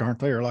back, aren't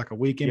they? Or like a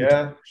weekend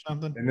or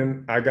something. And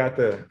then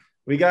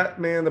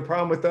the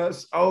problem with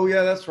us. Oh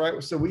yeah, that's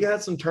right. So we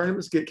had some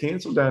tournaments get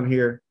canceled down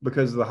here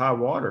because of the high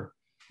water.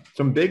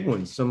 Some big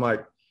ones.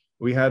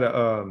 We had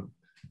a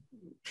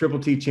Triple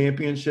T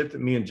championship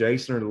that me and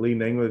Jason are the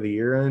lead angler of the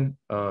year in.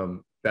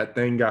 That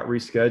thing got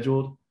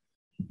rescheduled.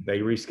 They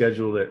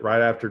rescheduled it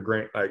right after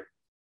Grant. Like,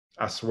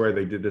 I swear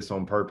they did this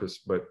on purpose,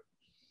 but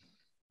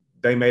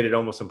they made it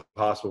almost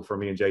impossible for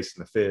me and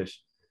Jason to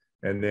fish.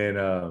 And then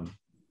a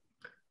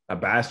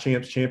Bass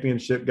Champs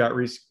championship got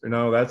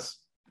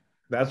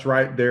that's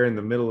right there in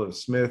the middle of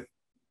Smith.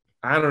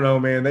 I don't know,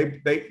 man.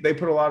 They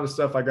put a lot of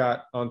stuff I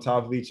got on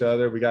top of each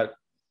other. We got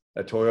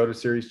a Toyota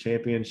Series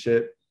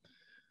championship.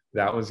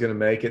 That one's going to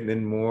make it. And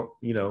then more,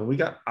 you know,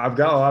 I've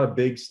got a lot of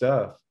big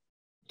stuff,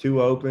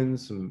 2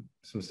 opens,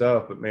 some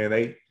stuff, but man,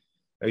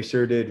 they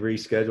sure did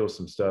reschedule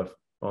some stuff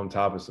on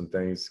top of some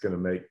things.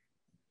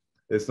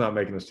 It's not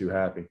making us too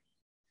happy.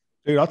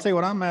 Dude, I'll tell you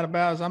what I'm mad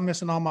about is I'm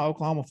missing all my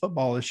Oklahoma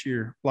football this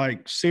year.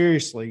 Like,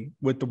 seriously,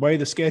 with the way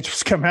the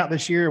schedules come out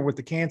this year, with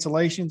the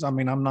cancellations, I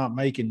mean, I'm not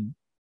making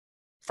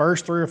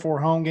first 3 or 4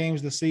 home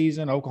games this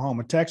season.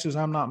 Oklahoma, Texas,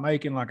 I'm not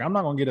making. Like, I'm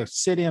not going to get to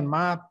sit in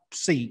my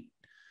seat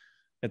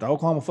at the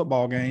Oklahoma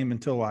football game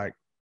until like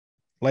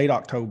late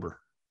October,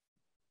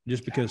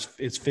 just because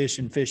it's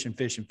fishing. That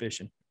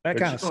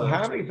kind of stuff. You don't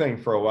have anything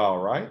for a while,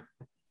 right?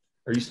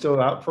 Are you still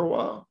out for a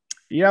while?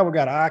 Yeah, we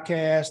got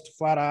ICAST,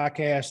 fly to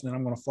ICAST, and then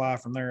I'm going to fly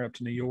from there up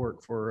to New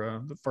York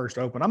for the first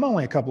open. I'm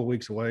only a couple of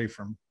weeks away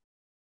from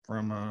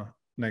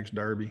next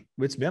Derby.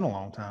 It's been a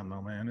long time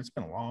though, man. It's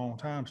been a long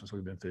time since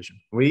we've been fishing.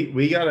 Me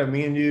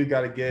and you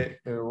got to get.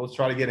 We'll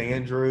try to get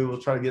Andrew. We'll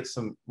try to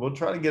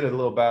get a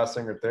little bass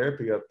singer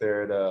therapy up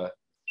there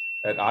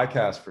at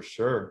ICAST for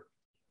sure.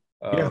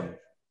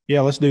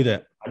 Yeah, let's do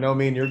that. I know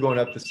me and you're going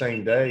up the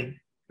same day,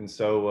 and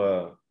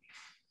so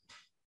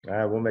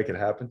we'll make it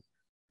happen.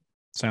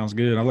 Sounds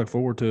good. I look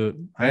forward to it.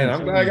 Man,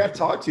 I'm glad I got to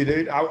talk to you,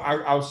 dude.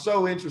 I was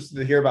so interested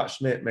to hear about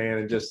Schmidt, man,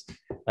 and just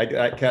like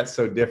that cat's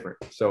so different.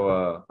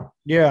 So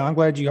yeah, I'm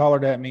glad you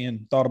hollered at me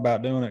and thought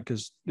about doing it,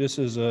 because this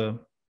is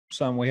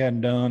something we hadn't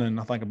done, and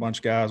I think a bunch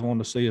of guys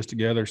wanted to see us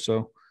together.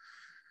 So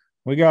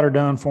we got her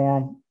done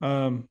for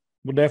them.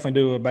 We'll definitely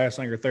do a bass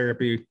anchor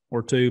therapy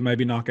or 2,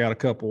 maybe knock out a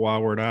couple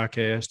while we're at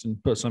ICAST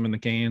and put some in the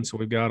can, so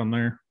we've got them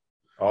there.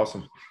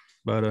 Awesome.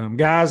 But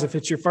guys, if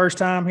it's your first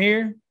time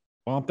here,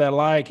 bump that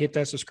like, hit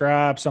that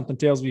subscribe. Something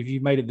tells me if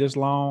you've made it this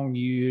long,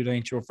 it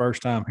ain't your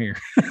first time here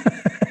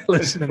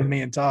listening to me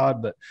and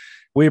Todd. But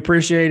we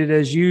appreciate it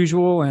as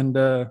usual. And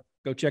go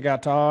check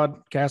out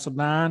Todd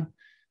Castledine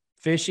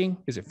Fishing.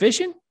 Is it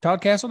fishing?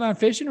 Todd Castledine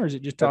Fishing, or is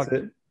it just Todd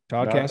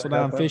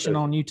Castledine Fishing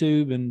on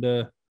YouTube?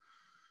 And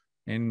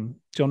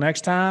until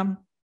next time,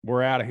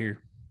 we're out of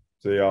here.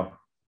 See y'all.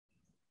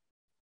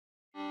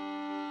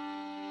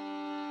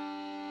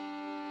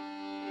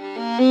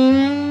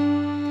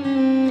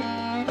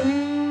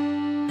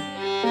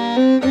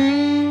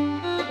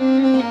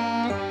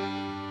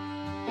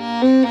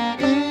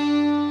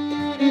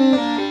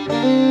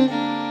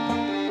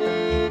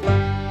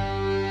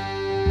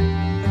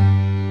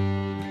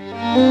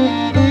 Thank you.